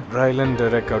ஜெர்மனில் ட்ரைலன்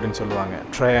டெரெக் அப்படின்னு சொல்லுவாங்க.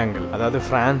 ட்ரையாங்கிள், அதாவது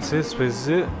ஃப்ரான்ஸு,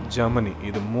 ஸ்விஸ்ஸு, ஜெர்மனி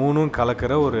இது 3ம்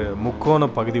கலக்கிற ஒரு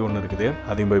முக்கோண பகுதி ஒன்று இருக்குது.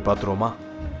 அதையும் போய் பார்த்துருவோமா?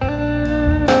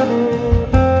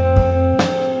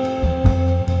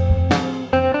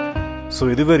 ஸோ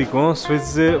இது வரைக்கும்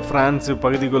ஸ்விஸ்ஸு, ஃப்ரான்ஸு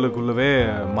பகுதிகளுக்குள்ளவே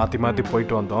மாற்றி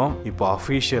போயிட்டு வந்தோம். இப்போ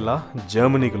அஃபீஷியலாக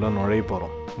ஜெர்மனிக்குள்ளே நுழைய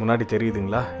போகிறோம். முன்னாடி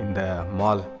தெரியுதுங்களா இந்த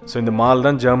மால்? ஸோ இந்த மால்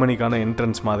தான் ஜெர்மனிக்கான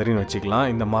என்ட்ரன்ஸ் மாதிரின்னு வச்சுக்கலாம்.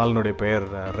 இந்த மாலினுடைய பெயர்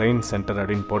ரெயின் சென்டர்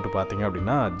அப்படின்னு போட்டு பார்த்தீங்க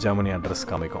அப்படின்னா ஜெர்மனி அட்ரஸ்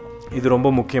காமிக்கும். இது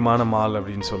ரொம்ப முக்கியமான மால்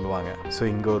அப்படின்னு சொல்லுவாங்க. ஸோ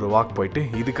இங்கே ஒரு வாக் போயிட்டு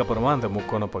இதுக்கப்புறமா அந்த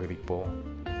முக்கோண பகுதிக்கு போவோம்.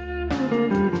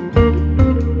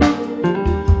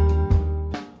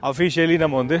 அஃபிஷியலி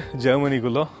நம்ம வந்து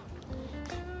ஜெர்மனிக்குள்ளே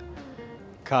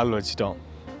கால் வச்சிட்டோம்.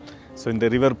 ஸோ இந்த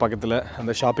ரிவர் பக்கத்தில்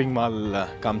அந்த ஷாப்பிங் மால்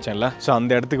காமிச்சேன்ல, ஸோ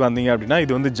அந்த இடத்துக்கு வந்தீங்க அப்படின்னா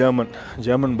இது வந்து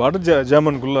ஜெர்மன் பார்டர்,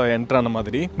 ஜெர்மனுக்குள்ளே என்ட்ரான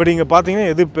மாதிரி. பட் இங்கே பார்த்தீங்கன்னா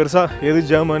எது பெருசாக எது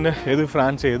ஜெர்மனு எது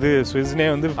ஃப்ரான்ஸு எது ஸ்விஸ்னே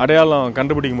வந்து அடையாளம்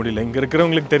கண்டுபிடிக்க முடியல. இங்கே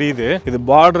இருக்கிறவங்களுக்கு தெரியுது இது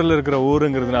பார்டரில் இருக்கிற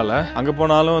ஊருங்கிறதுனால. அங்கே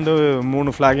போனாலும் வந்து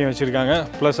 3 ஃப்ளாகையும் வச்சுருக்காங்க,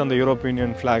 ப்ளஸ் அந்த யூரோப்பியன்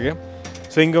யூனியன் ஃப்ளாகு.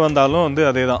 ஸோ இங்கே வந்தாலும் வந்து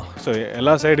அதே தான். ஸோ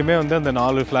எல்லா சைடுமே வந்து அந்த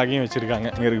 4 ஃப்ளாகையும் வச்சுருக்காங்க.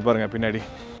 இங்கே இருக்குது பாருங்கள் பின்னாடி.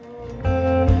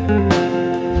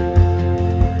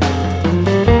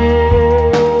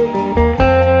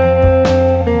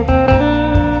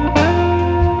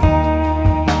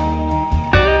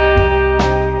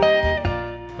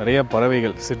 நிறைய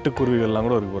பறவைகள், சிட்டுக்குருவிகள்லாம்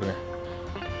கூட இருக்குது பாருங்க.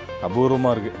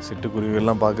 அபூர்வமாக இருக்குது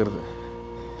சிட்டுக்குருவிகள்லாம் பார்க்குறது.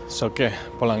 ஓகே,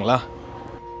 போகலாங்களா?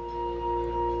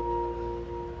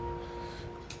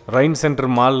 ரைன்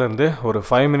சென்டர் மால்லேருந்து ஒரு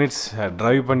 5 மினிட்ஸ்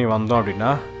ட்ரைவ் பண்ணி வந்தோம்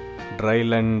அப்படின்னா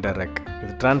ட்ரைலண்டரக்.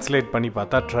 இது டிரான்ஸ்லேட் பண்ணி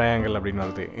பார்த்தா ட்ரையாங்கிள் அப்படின்னு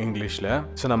வருது இங்கிலீஷில்.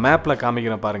 ஸோ நான் மேப்பில்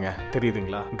காமிக்கிறேன் பாருங்கள்,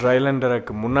 தெரியுதுங்களா? ட்ரைலண்டரக்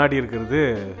முன்னாடி இருக்கிறது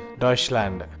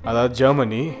டாய்ச்லாண்ட், அதாவது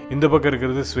ஜெர்மனி. இந்த பக்கம்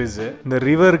இருக்கிறது ஸ்விஸ். இந்த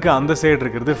ரிவருக்கு அந்த சைடு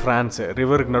இருக்கிறது ஃப்ரான்ஸு.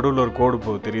 ரிவருக்கு நடுவில் ஒரு கோடு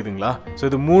போகுது, தெரியுதுங்களா? ஸோ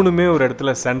இது 3மே ஒரு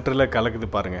இடத்துல சென்டரில் கலக்குது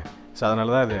பாருங்கள். ஸோ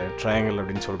அதனால தான் இது ட்ரையாங்கிள்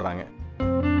அப்படின்னு சொல்கிறாங்க.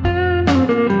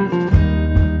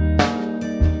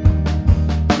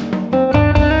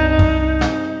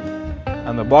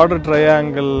 அந்த பார்டர்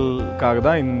ட்ரையாங்கிள்காக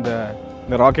தான் இந்த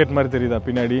ராக்கெட் மாதிரி தெரியுதா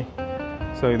பின்னாடி.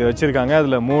 ஸோ இதை வச்சுருக்காங்க.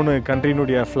 அதில் 3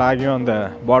 கண்ட்ரினுடைய ஃப்ளாகையும் அந்த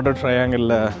பார்டர்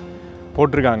ட்ரையாங்கிளில்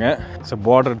போட்டிருக்காங்க. ஸோ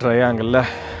பார்டர் ட்ரையாங்கிளில்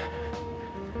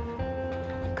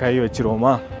கை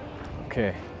வச்சுருவோமா? ஓகே,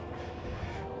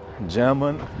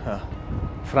 ஜெர்மன்,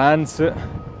 ஃப்ரான்ஸு,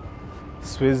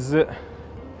 ஸ்விஸ்ஸு,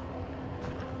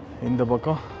 இந்த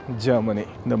பக்கம் ஜெர்மனி.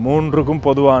 இந்த 3க்கும்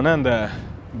பொதுவான அந்த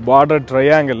பார்டர்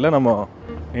ட்ரையாங்கிளில் நம்ம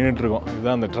நின்றுட்டுருக்கோம்.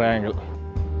 இதுதான் அந்த ட்ரையாங்கிள்.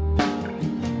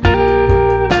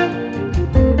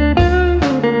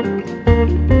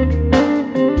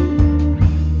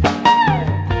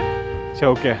 சரி,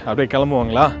 ஓகே, அப்படியே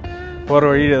கிளம்புவாங்களா? போகிற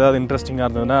வழி ஏதாவது இன்ட்ரெஸ்டிங்காக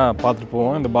இருந்ததுன்னா பார்த்துட்டு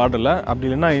போவோம் இந்த பார்டரில். அப்படி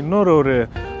இல்லைன்னா இன்னொரு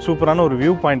சூப்பரான ஒரு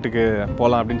வியூ பாயிண்ட்டுக்கு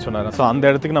போகலாம் அப்படின்னு சொன்னார். ஸோ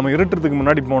அந்த இடத்துக்கு நம்ம இருட்டுறதுக்கு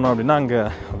முன்னாடி போனோம் அப்படின்னா அங்கே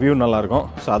வியூ நல்லாயிருக்கும்.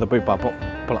 ஸோ அதை போய் பார்ப்போம்.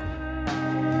 போகலாம்.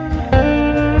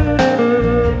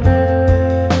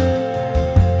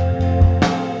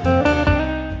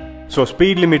 ஸோ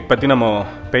ஸ்பீட் லிமிட் பற்றி நம்ம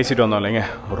பேசிட்டு வந்தோம் இல்லைங்க,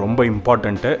 ரொம்ப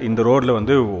இம்பார்ட்டண்ட்டு. இந்த ரோடில்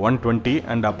வந்து 120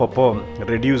 அண்ட் அப்பப்போ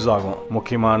ரெடியூஸ் ஆகும்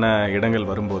முக்கியமான இடங்கள்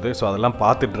வரும்போது. ஸோ அதெல்லாம்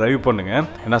பார்த்து டிரைவ் பண்ணுங்கள்.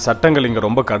 ஏன்னா சட்டங்கள் இங்கே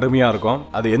ரொம்ப கடுமையாக இருக்கும்.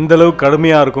 அது எந்த அளவுக்கு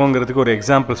கடுமையாக இருக்குங்கிறதுக்கு ஒரு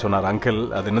எக்ஸாம்பிள் சொன்னார் அங்கிள்.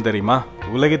 அது என்ன தெரியுமா?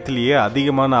 உலகத்திலேயே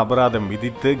அதிகமான அபராதம்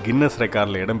விதித்து கின்னஸ்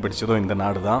ரெக்கார்டில் இடம் பிடிச்சதும் இந்த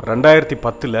நாடு தான்.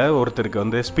 2010 ஒருத்தருக்கு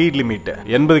வந்து ஸ்பீட் லிமிட்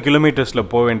 80 கிலோமீட்டர்ஸில்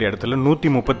போக வேண்டிய இடத்துல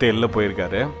 137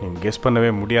 போயிருக்காரு. நீங்கள் கெஸ்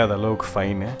பண்ணவே முடியாத அளவுக்கு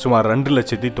ஃபைனு. சுமார்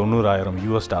 $2,90,000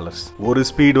 ஒரு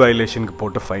ஸ்பீட் வயலேஷனுக்கு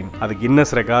போட்டு ஃபைன். அது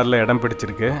கின்னஸ் ரெக்கார்டில் இடம்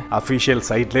பிடிச்சிருக்கு. அஃபிஷியல்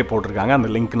சைட்லேயே போட்டிருக்காங்க. அந்த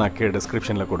லிங்க் நான்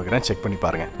டிஸ்கிரிப்ஷனில் கொடுக்குறேன், செக் பண்ணி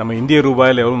பாருங்க. நம்ம இந்திய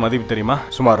ரூபாயில் எவ்வளோ மதிப்பு தெரியுமா?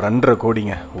 சுமார் 2.5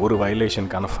 கோடிங்க ஒரு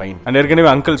வயலேஷனுக்கான ஃபைன். அண்ட் ஏற்கனவே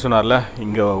அங்கிள் சொன்னார்ல,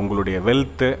 இங்கே உங்களுடைய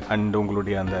வெல்த் அண்ட்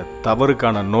உங்களுடைய அந்த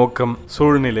தவறுக்கான நோக்கம்,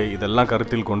 சூழ்நிலை இதெல்லாம்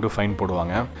கருத்தில் கொண்டு ஃபைன்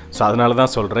போடுவாங்க. ஸோ அதனால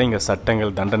தான் சொல்கிறேன், இங்கே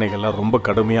சட்டங்கள் தண்டனைகள்லாம் ரொம்ப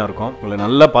கடுமையாக இருக்கும். உங்களை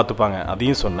நல்லா பார்த்துப்பாங்க.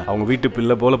 அதையும் சொன்னேன், அவங்க வீட்டு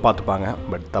பிள்ளை போல பார்த்துப்பாங்க.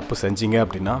 பட் தப்பு செஞ்சீங்க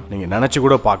அப்படின்னா நீங்கள் நினச்சி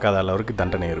கூட பார்க்காத அளவுக்கு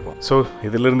தண்டனை இருக்கும். ஸோ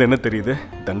இதிலிருந்து என்ன தெரியுது?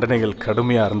 தண்டனைகள்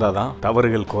கடுமையாக இருந்தால் தான்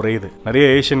தவறுகள் குறையுது. நிறைய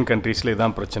ஏஷியன் கண்ட்ரீஸில்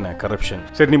இதான் பிரச்சனை, கரப்ஷன்.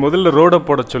 சரி, நீ முதல்ல ரோடை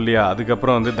போட சொல்லியா,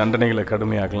 அதுக்கப்புறம் வந்து தண்டனைகளை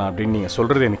கடுமையாக்கலாம் அப்படின்னு நீங்கள்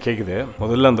சொல்கிறது எனக்கு கேட்குது.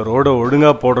 முதல்ல அந்த ரோடை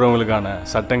ஒழுங்காக போடுறவங்களுக்கான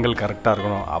சட்டங்கள் கரெக்டாக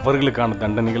இருக்கணும், அவர்களுக்கான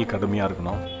தண்டனைகள் கடுமையாக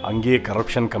இருக்கணும். அங்கேயே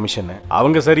கரப்ஷன் கமிஷனு,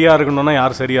 அவங்க சரியாக இருக்கணும்னா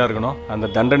யார் சரியாக இருக்கணும்?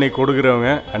 அந்த தண்டனை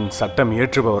கொடுக்குறவங்க அண்ட் சட்டம்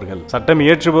இயற்றுபவர்கள். சட்டம்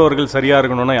இயற்றுபவர்கள் சரியாக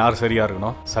இருக்கணும்னா யார் சரியாக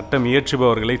இருக்கணும்? சட்டம்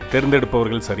இயற்றுபவர்களை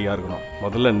தேர்ந்தெடுப்பவர்கள் சரியாக இருக்கணும்.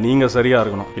 முதல்ல நீங்கள் சரியாக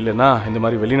இருக்கணும். இல்லைன்னா இந்த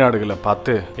மாதிரி வெளிநாடுகளை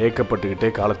பார்த்து ஏக்கப்பட்டுக்கிட்டே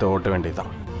காலத்தை ஓட்ட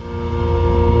வேண்டியதுதான்.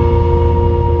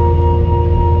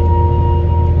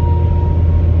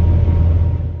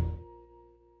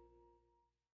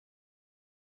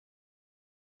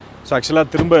 ஸோ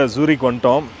ஆக்சுவலாக திரும்ப ஜூரிக்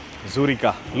வந்துட்டோம்.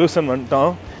 லூசன்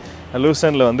வந்துட்டோம்.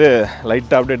 லூசனில் வந்து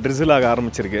லைட்டாக அப்படியே ட்ரிசில் ஆக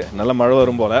ஆரம்பிச்சிருக்கு. நல்ல மழை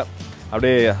வரும் போல்.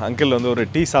 அப்படியே அங்கிள் வந்து ஒரு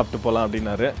டீ சாப்பிட்டு போகலாம்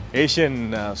அப்படின்னாரு. Asian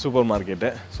super market.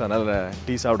 ஸோ அதனால்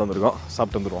டீ சாப்பிட்டு வந்திருக்கோம்.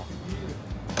 சாப்பிட்டு வந்துடுவோம்.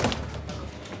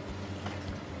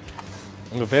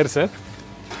 உங்கள் பேர் சார்?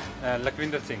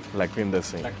 லக்விந்தர்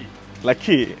சிங்.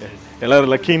 லக்கி.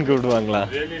 எல்லாரும் லக்கின்னு கூப்பிடுவாங்களா?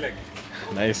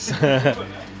 நைஸ்.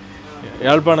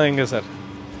 யாழ்ப்பாணம் எங்கே சார்?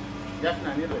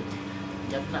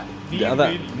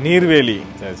 அதான் நீர்வேலி.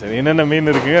 சரி, என்னென்ன மீன்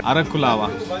இருக்கு? அரக்குலாவா,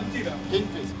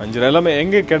 வஞ்சிரம் எல்லாமே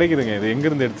எங்கே கிடைக்குதுங்க? இது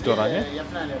எங்கேருந்து எடுத்துகிட்டு வராங்க?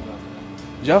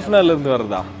 ஜாஃப்னாலேருந்து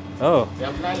வர்றதா? ஓ,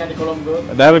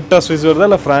 டைரெக்டாக ஸ்விஸ் வருதா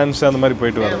இல்லை ஃப்ரான்ஸ் அந்த மாதிரி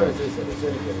போயிட்டு வர்றது?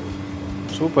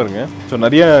 சூப்பருங்க. ஸோ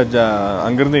நிறைய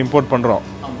அங்கேருந்து இம்போர்ட் பண்ணுறோம்.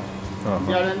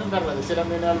 இந்தியாவிலேருந்து வர்றது சில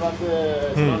மீன்கள் வந்து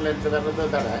சிலோன்லேருந்து வர்றது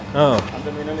தடை அந்த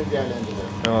மீன்கள் இந்தியாவிலேருந்து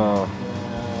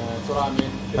சுறா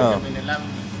மீன் மீன் எல்லாம்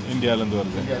இந்தியாவிலேருந்து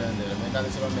வருது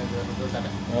இந்தியாவிலேருந்து சிலோன்லேருந்து வர்றது தடை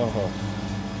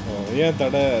ஏன்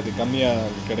தடை அது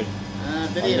கம்மியாக கிடைக்கும்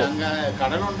தெரியல அங்கே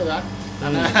கடல் உண்டு தான்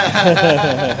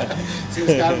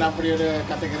சுவிஸ்காரன் அப்படி ஒரு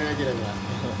கற்றுக்கிற வச்சிருக்கிறான்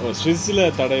ஸ்விஸ்ஸில்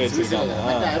தடை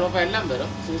வச்சுருக்காங்க ஐரோப்பா எல்லாம்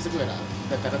வரும் சுவிஸுக்கு வராது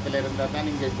இந்த தரத்தில் இருந்தால் தான்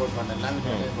நீங்கள் இம்போர்ட் பண்ணலாம்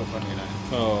இம்போர்ட் பண்ணிக்கிறாங்க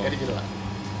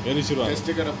எரிச்சிருவாங்க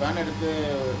டெஸ்ட்டு கிடப்பான்னு எடுத்து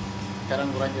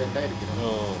தரம் குறைஞ்சிருந்தா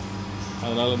இருக்கிறோம்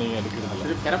அதனால் நீங்கள்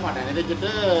எடுக்கிறதில்ல தர மாட்டேன்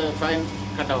எரிச்சிட்டு ஃபைன்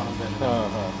கட்டணும்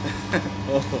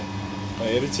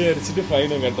எரிச்சிட்டு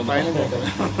ஃபைனும் கட்டணும்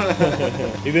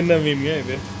இது என்ன மீனுங்க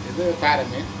இது பாறை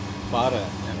மீன் பாறை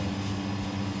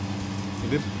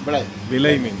இது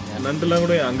விலை மீன் நண்டுலாம்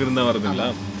கூட அங்கிருந்தா வருதுங்களா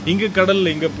இங்க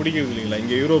கடல்ல இங்க பிடிக்கிறது இல்லைங்களா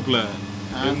இங்க யூரோப்ல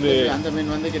அந்த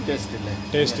மீன் வந்து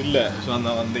டேஸ்ட் இல்ல ஸோ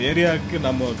அந்த ஏரியாவுக்கு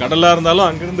நம்ம கடலா இருந்தாலும்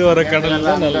அங்கிருந்து வர கடல்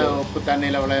தான் நல்ல உப்பு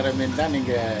தண்ணியில விளையிற மீன் தான்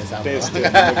நீங்க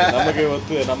நமக்கு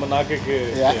ஒத்து நம்ம நாக்குக்கு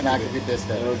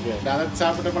டேஸ்ட் ஓகே அதை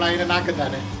சாப்பிட்டு போனாங்க நாக்கு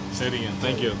தானே சரிங்க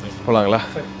தேங்க்யூ போலாங்களா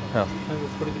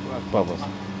பாப்போம்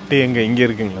டீ எங்க இங்க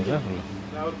இருக்குங்களா சார்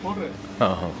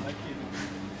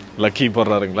லக்கி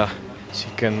போடுறாருங்களா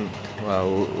சிக்கன்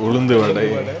உளுந்து வடை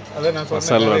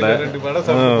மசால் வடை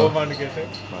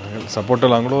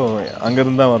சப்போட்டெல்லாம் கூட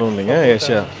அங்கேருந்து தான் வரும் இல்லைங்க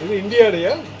ஏஷியா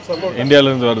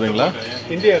இந்தியாவிலேருந்து வருதுங்களா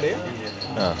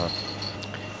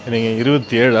நீங்கள்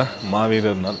 27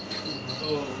 மாவீரர் நாள்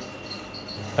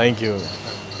தேங்க்யூ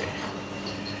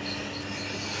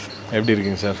எப்படி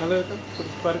இருக்குங்க சார்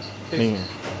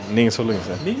நீங்கள் சொல்லுங்கள்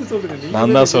சார்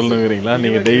நான் தான் சொல்லுங்கிறீங்களா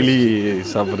நீங்கள் டெய்லி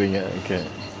சாப்பிட்றீங்க ஓகே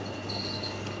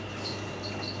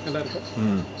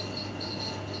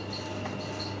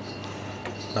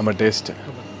நம்ம டேஸ்ட்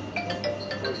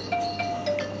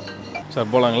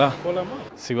சார் போலாங்களா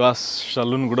சிவாஸ்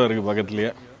சலூன் கூட இருக்கு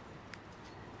பக்கத்துலயே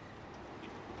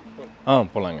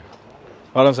போலாங்க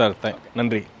வரோம் சார்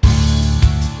நன்றி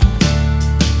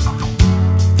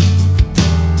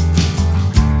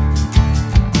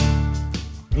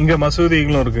இங்க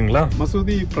மசூதிகளும் இருக்குங்களா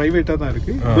மசூதி பிரைவேட்டா தான்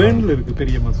இருக்கு பேர்ன்ல இருக்கு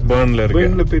பெரிய மசூதி பேர்ன்ல இருக்கு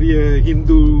பேர்ன்ல பெரிய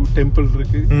ஹிந்து டெம்பிள்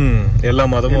இருக்கு எல்லா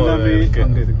மதமும் இருக்கு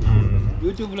அங்க இருக்கு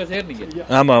யூடியூப்ல சேர்ந்தீங்க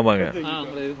ஆமா ஆமாங்க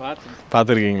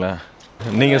பாத்துருக்கீங்களா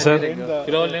நீங்க சார்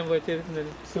சிலோன்லயும் போயிட்டு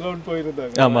சிலோன்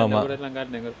போயிருந்தாங்க ஆமா ஆமா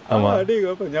ஆமா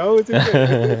அடிங்க ஞாபகம்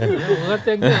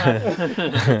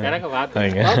எனக்கு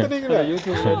பாத்தீங்களா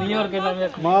யூடியூப்ல நியூயார்க் எல்லாமே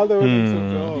மாதவன்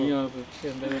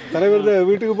தலைவர்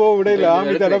வீட்டுக்கு போக விடையில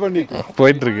ஆமி தடை பண்ணி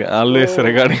போயிட்டு இருக்கு ஆல்வேஸ்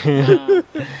ரெக்கார்டிங்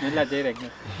நல்லா செய்றீங்க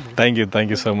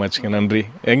தேங்க்யூ ஸோ மச்ங்க நன்றி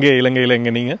எங்க இலங்கையில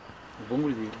எங்க நீங்க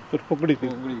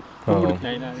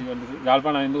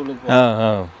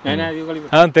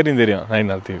தெரியும்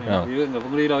நைனார் தீவு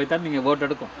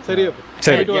சரி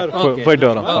போயிட்டு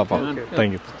வரோம் பாப்போம்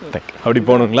தேங்க்யூ அப்படி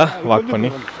போகணுங்களா வாக்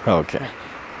பண்ணி ஓகே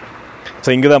ஸோ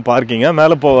இங்கே தான் பார்க்கிங்க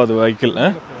மேலே போகாது வெஹிக்கிள்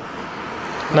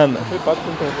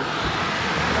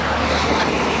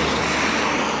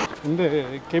இந்த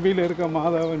கெபியில் இருக்க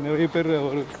மாதாவை நிறைய பேர்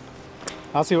ஒரு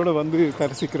ஆசையோட வந்து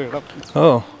தரிசிக்கிற இடம்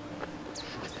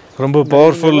ரொம்ப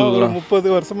பவர்ஃபுல் 30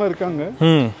 வருஷமா இருக்காங்க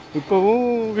இப்பவும்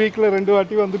வீக்ல 2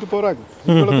 வாட்டி வந்துட்டு போறாங்க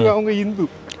அவங்க இந்து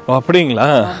அப்படிங்களா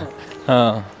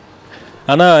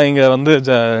ஆனா இங்க வந்து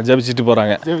ஜெபிச்சிட்டு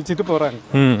போறாங்க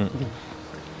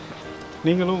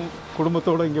நீங்களும்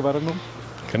குடும்பத்தோட இங்க வரணும்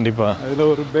கண்டிப்பா அதுல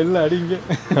ஒரு பெல் அடிங்க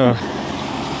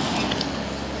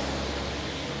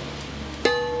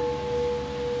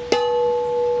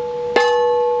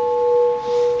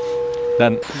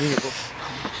டன்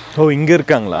இங்க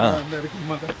இருக்காங்களா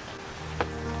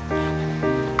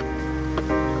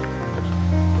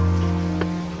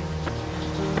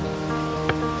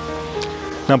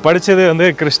நான் படிச்சது வந்து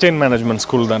கிறிஸ்டியன் மேனேஜ்மெண்ட்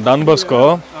ஸ்கூல் தான் டான் பாஸ்கோ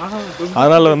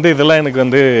அதனால வந்து இதெல்லாம் எனக்கு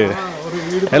வந்து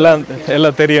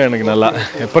எல்லாம் தெரியும் எனக்கு நல்லா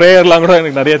ப்ரேயர்லாம் கூட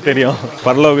எனக்கு நிறைய தெரியும்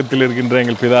பரலோகத்தில் இருக்கின்ற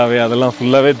எங்கள் பிதாவே அதெல்லாம்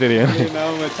ஃபுல்லாவே தெரியும்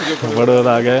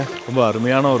படுவதாக ரொம்ப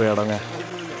அருமையான ஒரு இடங்க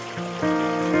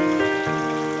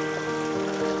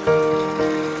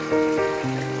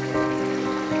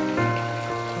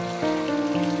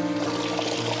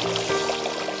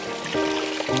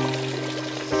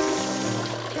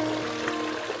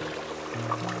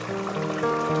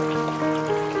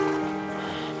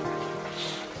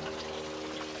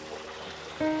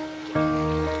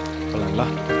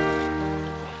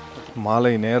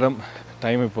மாலை நேரம்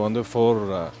டைம் இப்போ வந்து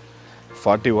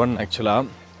 4:41 ஆக்சுவலாக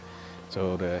ஸோ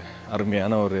ஒரு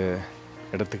அருமையான ஒரு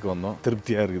இடத்துக்கு வந்தோம்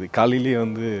திருப்தியாக இருக்குது காலையிலேயே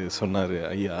வந்து சொன்னார்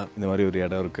ஐயா இந்த மாதிரி ஒரு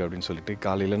இடம் இருக்குது அப்படின்னு சொல்லிட்டு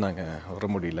காலையில் நாங்கள் வர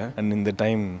முடியல அண்ட் இந்த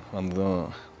டைம் வந்ததும்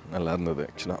நல்லா இருந்தது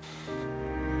ஆக்சுவலாக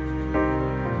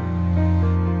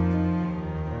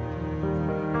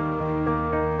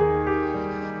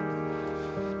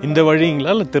இந்த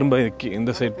வழிங்களா இல்லை திரும்ப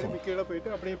இந்த சைட் போகும்? கீழே போயிட்டு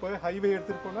அப்படியே போய் ஹைவே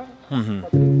எடுத்துட்டு போனா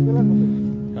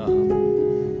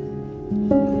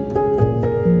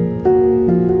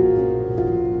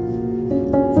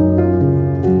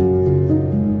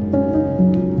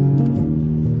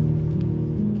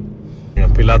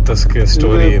பிலாத்தஸ்க்கு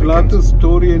ஸ்டோரி பிலாத்தஸ்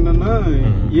ஸ்டோரி என்னன்னா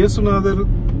இயேசுநாதர்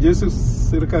ஜேசஸ்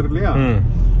இருக்காரு இல்லையா,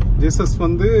 ஜேசஸ்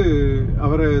வந்து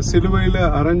அவரை சிலுவையில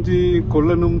அரைஞ்சி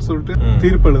கொல்லணும்னு சொல்லிட்டு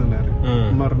தீர்ப்பு எழுதினாரு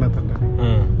மரண தண்டனை.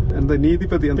 அந்த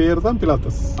நீதிபதி பெயர் தான்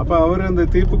பிலாத்தஸ். அப்ப அவர் அந்த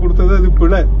தீர்ப்பு கொடுத்தது அது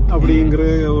பிழை அப்படிங்கிற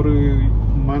ஒரு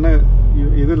மன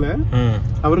இதுல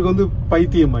அவருக்கு வந்து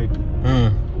பைத்தியம் ஆயிட்டு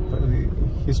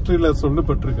ஹிஸ்டரியில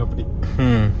சொல்லப்பட்டிருக்கு. அப்படி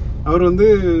அவர் வந்து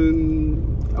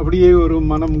அப்படியே ஒரு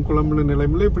மனம் குழம்புல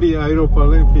நிலைமையில இப்படி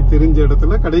ஐரோப்பால இப்படி தெரிஞ்ச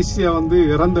இடத்துல கடைசியா வந்து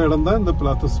இறந்த இடம் தான் இந்த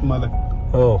பிலாத்தஸ் மலை.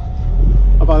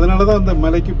 அப்ப அதனாலதான் அந்த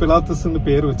மலைக்கு பிலாத்தஸ்ன்னு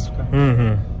பேர் வச்சிருக்காங்க.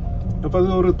 அப்ப அது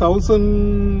ஒரு 1000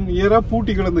 இயரா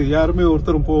பூட்டி கிடந்து யாருமே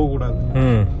ஒருத்தரும் போக கூடாது.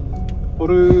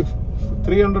 ஒரு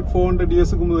 300-400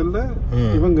 இயர்ஸுக்கு முதல்ல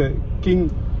இவங்க கிங்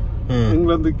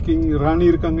இங்கிலாந்து கிங் ராணி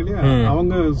இருக்காங்க இல்லையா,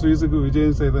 அவங்க சுவிஸுக்கு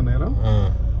விஜயம் செய்த நேரம்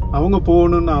அவங்க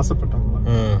போகணும்னு ஆசைப்பட்டாங்க.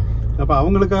 அப்ப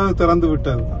அவங்களுக்காக திறந்து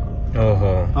விட்டதுதான்.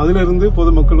 அதுல இருந்து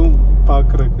பொதுமக்களும்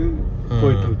பாக்குறதுக்கு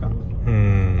போயிட்டு இருக்காங்க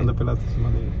அந்த பிலாத்தஸ்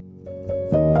மலையை.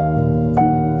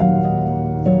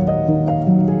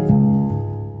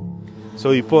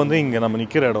 ஸோ இப்போ வந்து இங்கே நம்ம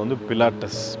நிற்கிற இடம் வந்து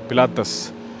பிலாத்தஸ்.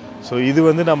 ஸோ இது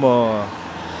வந்து நம்ம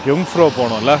யங்ஃப்ரோ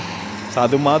போனோம்ல, ஸோ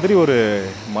அது மாதிரி ஒரு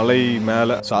மலை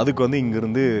மேலே. ஸோ அதுக்கு வந்து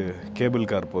இங்கேருந்து கேபிள்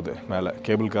கார் போகுது மேலே.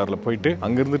 கேபிள் காரில் போயிட்டு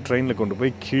அங்கேருந்து ட்ரெயினில் கொண்டு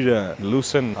போய் கீழே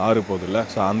லூசன் ஆறு போகுதுல்ல,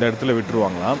 ஸோ அந்த இடத்துல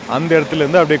விட்டுருவாங்களாம். அந்த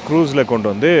இடத்துலேருந்து அப்படியே க்ரூஸில் கொண்டு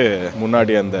வந்து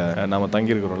முன்னாடி அந்த நம்ம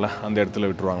தங்கியிருக்கிறோம்ல அந்த இடத்துல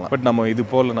விட்டுருவாங்களாம். பட் நம்ம இது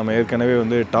போல் நம்ம ஏற்கனவே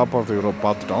வந்து டாப் ஆஃப் தி யூரோப்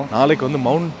பார்த்துட்டோம். நாளைக்கு வந்து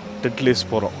மவுண்ட் டெட்லிஸ்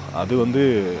போகிறோம். அது வந்து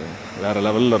வேறு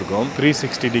லெவலில் இருக்கும்.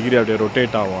 360 டிகிரி அப்படியே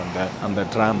ரொட்டேட் ஆகும் அந்த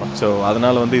ட்ராம். ஸோ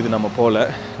அதனால் வந்து இது நம்ம போகல,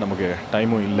 நமக்கு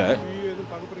டைமும் இல்லை.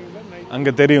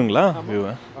 அங்கே தெரியுங்களா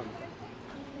வியூவை?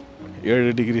 7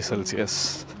 டிகிரி செல்சியஸ்.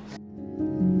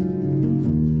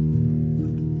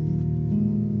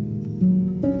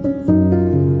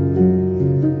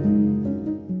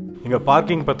 இங்கே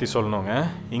பார்க்கிங் பற்றி சொல்லணுங்க.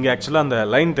 இங்கே ஆக்சுவலாக அந்த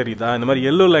லைன் தெரியுதா, இந்த மாதிரி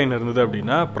எல்லோ லைன் இருந்தது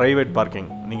அப்படின்னா ப்ரைவேட் பார்க்கிங்.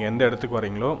 நீங்கள் எந்த இடத்துக்கு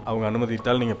வரீங்களோ அவங்க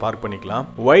அனுமதித்தால் நீங்கள் பார்க் பண்ணிக்கலாம்.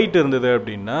 ஒயிட் இருந்தது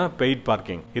அப்படின்னா பெய்ட்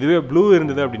பார்க்கிங். இதுவே ப்ளூ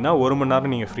இருந்தது அப்படின்னா 1 மணி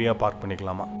நேரம் நீங்கள் ஃப்ரீயாக பார்க்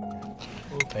பண்ணிக்கலாமா.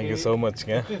 Thank you so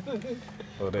மச்ங்க.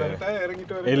 ஒரு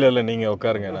இல்லை நீங்கள்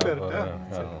உட்காருங்க.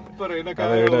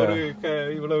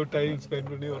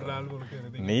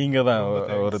 நீங்கள் தான்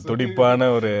ஒரு துடிப்பான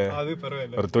ஒரு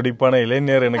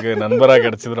இளைஞர் எனக்கு நண்பராக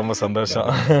கிடைச்சது ரொம்ப சந்தோஷம்.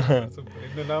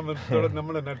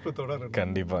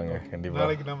 கண்டிப்பாங்க கண்டிப்பாக.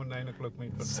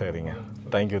 சரிங்க,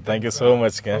 thank you so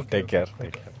மச்ங்க. Take care.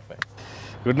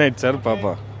 Good night sir.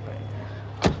 பாப்பா.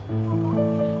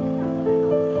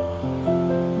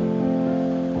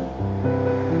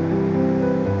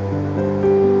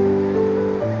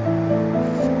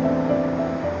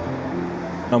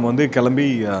 நம்ம வந்து கிளம்பி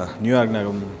நியூயார்க்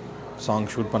நகரம் சாங்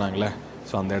ஷூட் பண்ணாங்களே,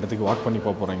 ஸோ அந்த இடத்துக்கு வாக் பண்ணி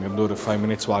போகிறோம். இங்கேருந்து ஒரு 5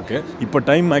 மினிட்ஸ் வாக்கு. இப்போ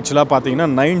டைம் ஆக்சுவலாக பார்த்தீங்கன்னா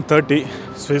 9:30.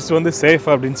 ஸ்விஸ் வந்து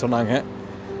சேஃப் அப்படின்னு சொன்னாங்க,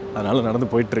 அதனால்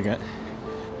நடந்து போயிட்டுருக்கேன்.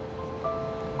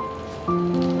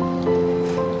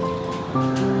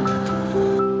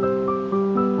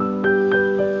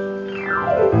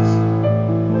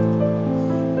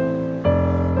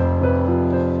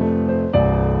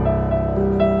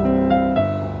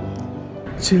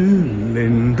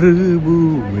 சில்லென்று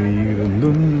பூமி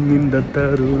இருந்தும் இந்த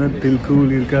தருணத்தில்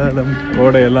குளிர் காலம்.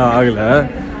 கோடையெல்லாம் ஆகலை,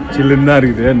 சில்லுன்னு தான்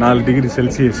இருக்குது. 4 டிகிரி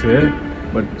செல்சியஸு.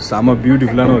 பட் செம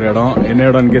பியூட்டிஃபுல்லான ஒரு இடம்.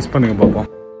 என்ன இடம்னு கெஸ் பண்ணுங்க பார்ப்போம்.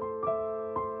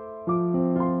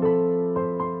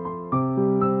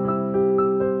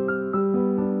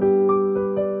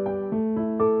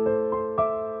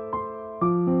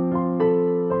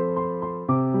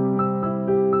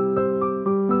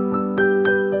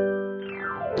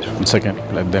 One second,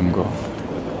 let them go.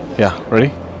 Yeah, ready?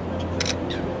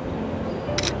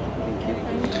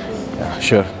 Yeah,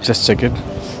 sure. Just check it.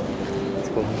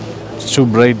 It's too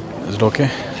bright. Is it okay?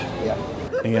 Yeah.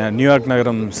 நீங்கள் நியூயார்க்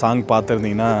நகரம் சாங்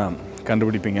பார்த்துருந்தீங்கன்னா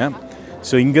கண்டுபிடிப்பீங்க.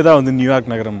 ஸோ இங்கே தான் வந்து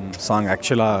நியூயார்க் நகரம் சாங்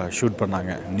ஆக்சுவலாக ஷூட்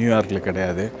பண்ணாங்க. நியூயார்க்கில்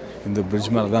கிடையாது, இந்த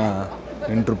பிரிட்ஜ் மேலே தான்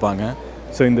நின்றுருப்பாங்க.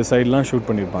 ஸோ இந்த சைட்லாம் ஷூட்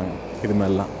பண்ணியிருப்பாங்க. இது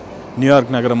மேலாம்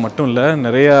நியூயார்க் நகரம் மட்டும் இல்லை,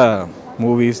 நிறையா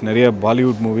மூவிஸ், நிறைய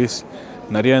பாலிவுட் மூவிஸ்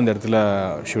நிறையா இந்த இடத்துல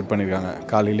ஷூட் பண்ணியிருக்காங்க.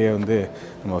 காலையிலே வந்து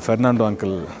நம்ம ஃபெர்னாண்டோ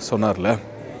அங்கிள் சொன்னார்ல,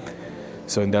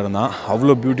 ஸோ இந்த இடம் தான்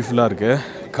அவ்வளோ பியூட்டிஃபுல்லாக இருக்குது.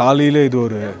 காலையில் இது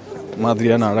ஒரு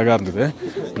மாதிரியான அழகாக இருந்தது.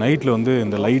 நைட்டில் வந்து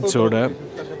இந்த லைட்ஸோட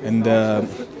இந்த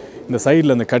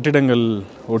சைடில் அந்த கட்டிடங்கள்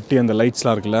ஒட்டி அந்த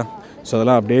லைட்ஸ்லாம் இருக்குல்ல, ஸோ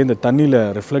அதெல்லாம் அப்படியே இந்த தண்ணியில்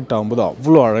ரிஃப்ளெக்ட் ஆகும்போது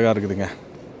அவ்வளோ அழகாக இருக்குதுங்க.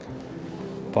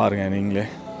 பாருங்கள் நீங்களே.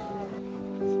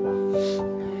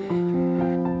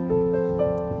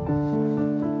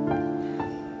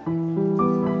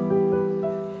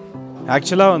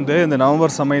 ஆக்சுவலாக வந்து இந்த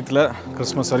நவம்பர் சமயத்தில்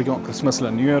கிறிஸ்மஸ் வரைக்கும், கிறிஸ்மஸில்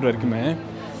நியூ இயர் வரைக்குமே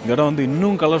இந்த இடம் வந்து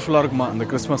இன்னும் கலர்ஃபுல்லாக இருக்குமா. அந்த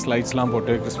கிறிஸ்மஸ் லைட்ஸ்லாம்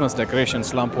போட்டு, கிறிஸ்மஸ்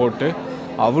டெக்கரேஷன்ஸ்லாம் போட்டு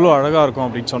அவ்வளோ அழகாக இருக்கும்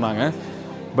அப்படின்னு சொன்னாங்க.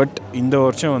 பட் இந்த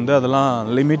வருஷம் வந்து அதெல்லாம்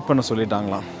லிமிட் பண்ண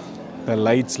சொல்லிட்டாங்களாம். இந்த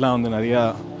லைட்ஸ்லாம் வந்து நிறையா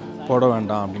போட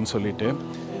வேண்டாம் அப்படின்னு சொல்லிட்டு,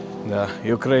 இந்த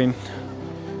யுக்ரைன்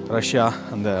ரஷ்யா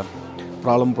அந்த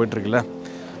ப்ராப்ளம் போயிட்டுருக்குல்ல,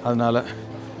 அதனால்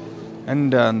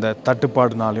அண்ட் அந்த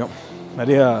தட்டுப்பாடுனாலையும்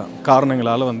நிறையா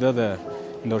காரணங்களால் வந்து அதை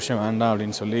இந்த வருஷம் வேண்டாம்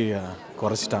அப்படின்னு சொல்லி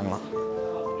குறைச்சிட்டாங்களாம்.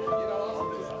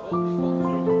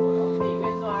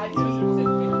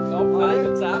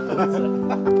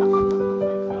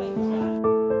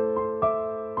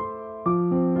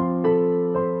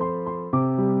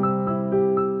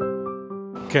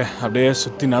 ஓகே, அப்படியே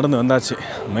சுற்றி நடந்து வந்தாச்சு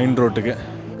மெயின் ரோட்டுக்கு.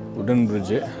 உடன்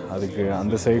பிரிட்ஜு, அதுக்கு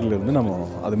அந்த சைடில் இருந்து நம்ம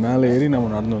அது மேலே ஏறி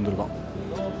நம்ம நடந்து வந்திருக்கோம்.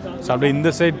 ஸோ அப்படியே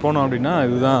இந்த சைட் போனோம் அப்படின்னா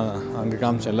இதுதான் அங்கே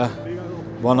காமிச்சல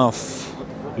பானாஃப்,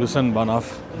 லுசன் பானாஃப்,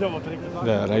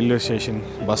 இந்த ரயில்வே ஸ்டேஷன்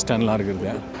பஸ் ஸ்டாண்ட்லாம்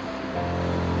இருக்கிறது.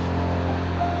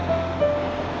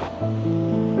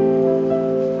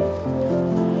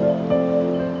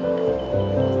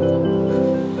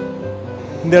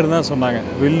 இந்த இடம் தான் சொன்னாங்க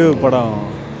வில்லு படம்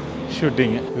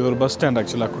ஷூட்டிங்கு. இது ஒரு பஸ் ஸ்டாண்ட்,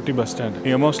 ஆக்சுவலாக குட்டி பஸ் ஸ்டாண்ட்.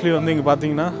 இங்கே மோஸ்ட்லி வந்து இங்கே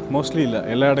பார்த்தீங்கன்னா, மோஸ்ட்லி இல்லை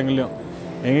எல்லா இடங்கள்லையும்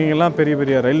எங்கெங்கெல்லாம் பெரிய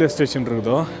பெரிய ரயில்வே ஸ்டேஷன்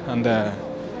இருக்குதோ அந்த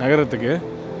நகரத்துக்கு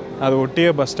அது ஒட்டியே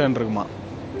பஸ் ஸ்டாண்ட் இருக்குமா.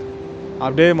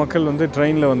 அப்படியே மக்கள் வந்து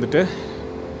ட்ரெயினில் வந்துட்டு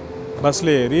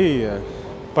பஸ்ஸில் ஏறி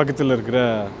பக்கத்தில் இருக்கிற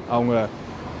அவங்க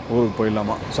ஊருக்கு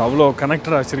போயிடலாமா. ஸோ அவ்வளோ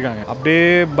கனெக்டடாக வச்சுருக்காங்க. அப்படியே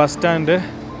பஸ் ஸ்டாண்டு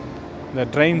இந்த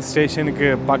ட்ரெயின் ஸ்டேஷனுக்கு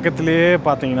பக்கத்துலேயே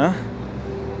பார்த்தீங்கன்னா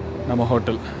நம்ம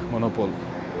ஹோட்டல் மொனோபோல்.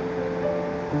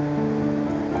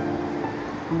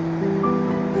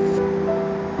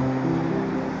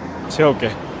 சரி,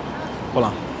 ஓகே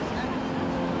போகலாம்.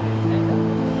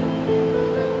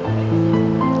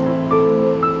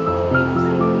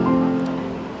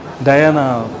 டயானா,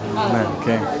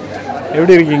 ஓகே,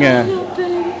 எப்படி இருக்கீங்க?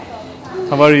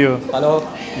 How are you? ஹலோ,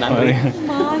 நன்றி.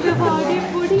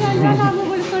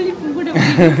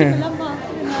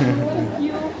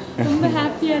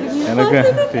 எனக்கு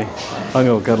ஹாப்பி. வாங்க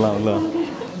உட்காரலாம். உள்ள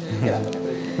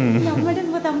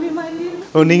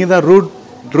ஓ, நீங்கள் தான்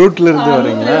ரூட்ல இருந்து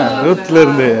வரீங்களா? ரூட்ல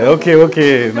இருந்து. Okay okay,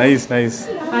 nice nice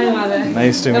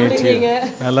nice to meet you.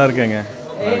 நல்லா இருக்கேங்க.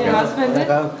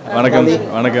 வணக்கம்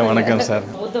வணக்கம் வணக்கம் சார்.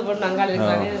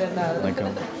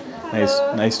 வணக்கம், nice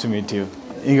nice to meet you.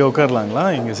 இங்கே உட்காரலாங்களா?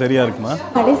 இங்கே சரியா இருக்குமா?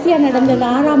 கடைசியாக நடந்த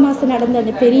 6 மாதம் நடந்த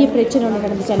அந்த பெரிய பிரச்சனை ஒன்று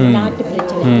நடந்துச்சு, அந்த நாட்டு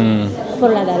பிரச்சனை,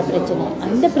 பொருளாதார பிரச்சனை.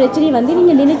 அந்த பிரச்சனையை வந்து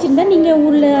நீங்கள் நினச்சிருந்தா நீங்கள்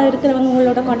ஊரில் இருக்கிறவங்க,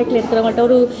 உங்களோட காண்டாக்டில் இருக்கிறவங்கள்ட்ட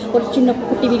ஒரு சின்ன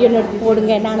குட்டி வீடியோ எடுத்து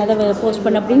போடுங்க, நான் அதை போஸ்ட்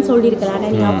பண்ண அப்படின்னு சொல்லியிருக்கலாம்.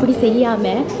 ஆனால் நீங்கள் அப்படி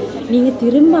செய்யாமல் நீங்கள்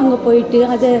திரும்ப அங்கே போயிட்டு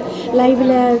அதை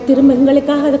லைவில் திரும்ப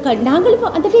எங்களுக்காக அதை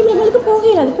நாங்களும் அந்த டைம் எங்களுக்கு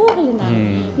போகலை, அது போகலை. நான்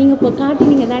நீங்கள் இப்போ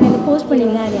காட்டினீங்க தானே, அதை போஸ்ட்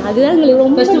பண்ணிங்க, அதுதான் எங்களுக்கு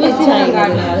ரொம்ப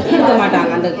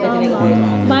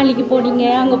மாலிக்கு போனீங்க.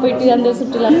 அங்கே போயிட்டு அந்த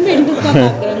சுற்றுலா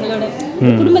எங்களோட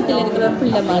குடும்பத்தில் இருக்கிற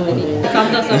பிள்ளை மாதிரி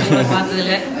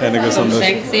எனக்கு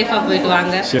சந்தோஷம். சேஃபாக போயிட்டு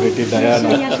வாங்க.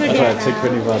 செக்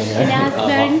பண்ணி பாருங்க.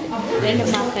 ஹஸ்பண்ட், 2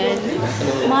 மகள்,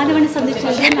 மாதவனை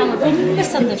சந்திச்சது நாங்கள் ரொம்ப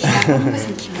சந்தோஷம்.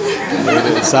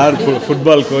 சார்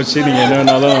ஃபுட்பால் கோச், நீங்கள் என்ன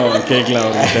வேணாலும் கேட்கலாம்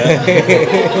அவர்கிட்ட.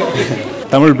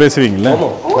 தமிழ் பேசுவீங்களா?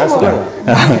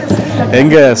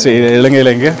 எங்க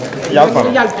இலங்கையில் எங்கே?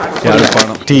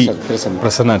 Yazhpanam. Tea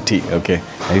Prasanna tea. Okay,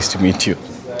 nice to meet you.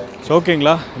 So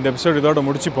ஓகேங்களா, இந்த எபிசோடு இதோட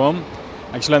முடிச்சுப்போம்.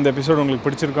 ஆக்சுவலாக இந்த எபிசோடு உங்களுக்கு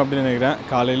பிடிச்சிருக்கும் அப்படின்னு நினைக்கிறேன்.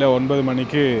 காலையில் 9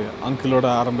 மணிக்கு அங்கிளோட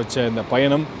ஆரம்பித்த இந்த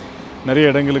பயணம்,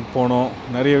 நிறைய இடங்களுக்கு போனோம்,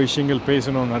 நிறைய விஷயங்கள்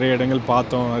பேசணும், நிறைய இடங்கள்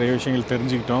பார்த்தோம், நிறைய விஷயங்கள்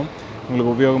தெரிஞ்சுக்கிட்டோம்.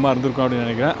 உங்களுக்கு உபயோகமாக இருந்திருக்கும் அப்படின்னு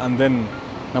நினைக்கிறேன். அண்ட் தென்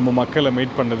நம்ம மக்களை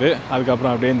மீட் பண்ணது,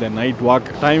 அதுக்கப்புறம் அப்படியே இந்த நைட்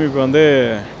வாக். டைம் இப்போ வந்து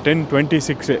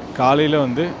 10:26. காலையில்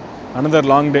வந்து அனதர்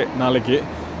லாங் டே. நாளைக்கு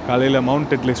காலையில் மவுண்ட்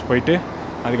டெட்லிஸ் போயிட்டு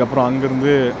அதுக்கப்புறம்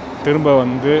அங்கேருந்து திரும்ப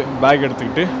வந்து பேக்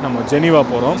எடுத்துக்கிட்டு நம்ம ஜெனீவா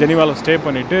போகிறோம். ஜெனீவாவில் ஸ்டே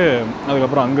பண்ணிவிட்டு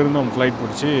அதுக்கப்புறம் அங்கேருந்து நம்ம ஃப்ளைட்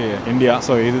பிடிச்சி இந்தியா.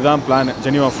 ஸோ இதுதான் பிளான்.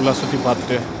 ஜெனீவா ஃபுல்லாக சுற்றி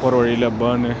பார்த்துட்டு போகிற வழியில்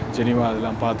பர்னு, ஜெனீவா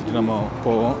அதெல்லாம் பார்த்துட்டு நம்ம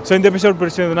போவோம். ஸோ இந்த எபிசோட்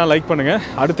பிடிச்சிருந்ததுன்னா லைக் பண்ணுங்கள்.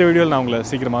 அடுத்த வீடியோவில் நான் உங்களை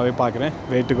சீக்கிரமாகவே பார்க்குறேன்.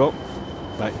 Way2go.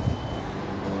 Bye.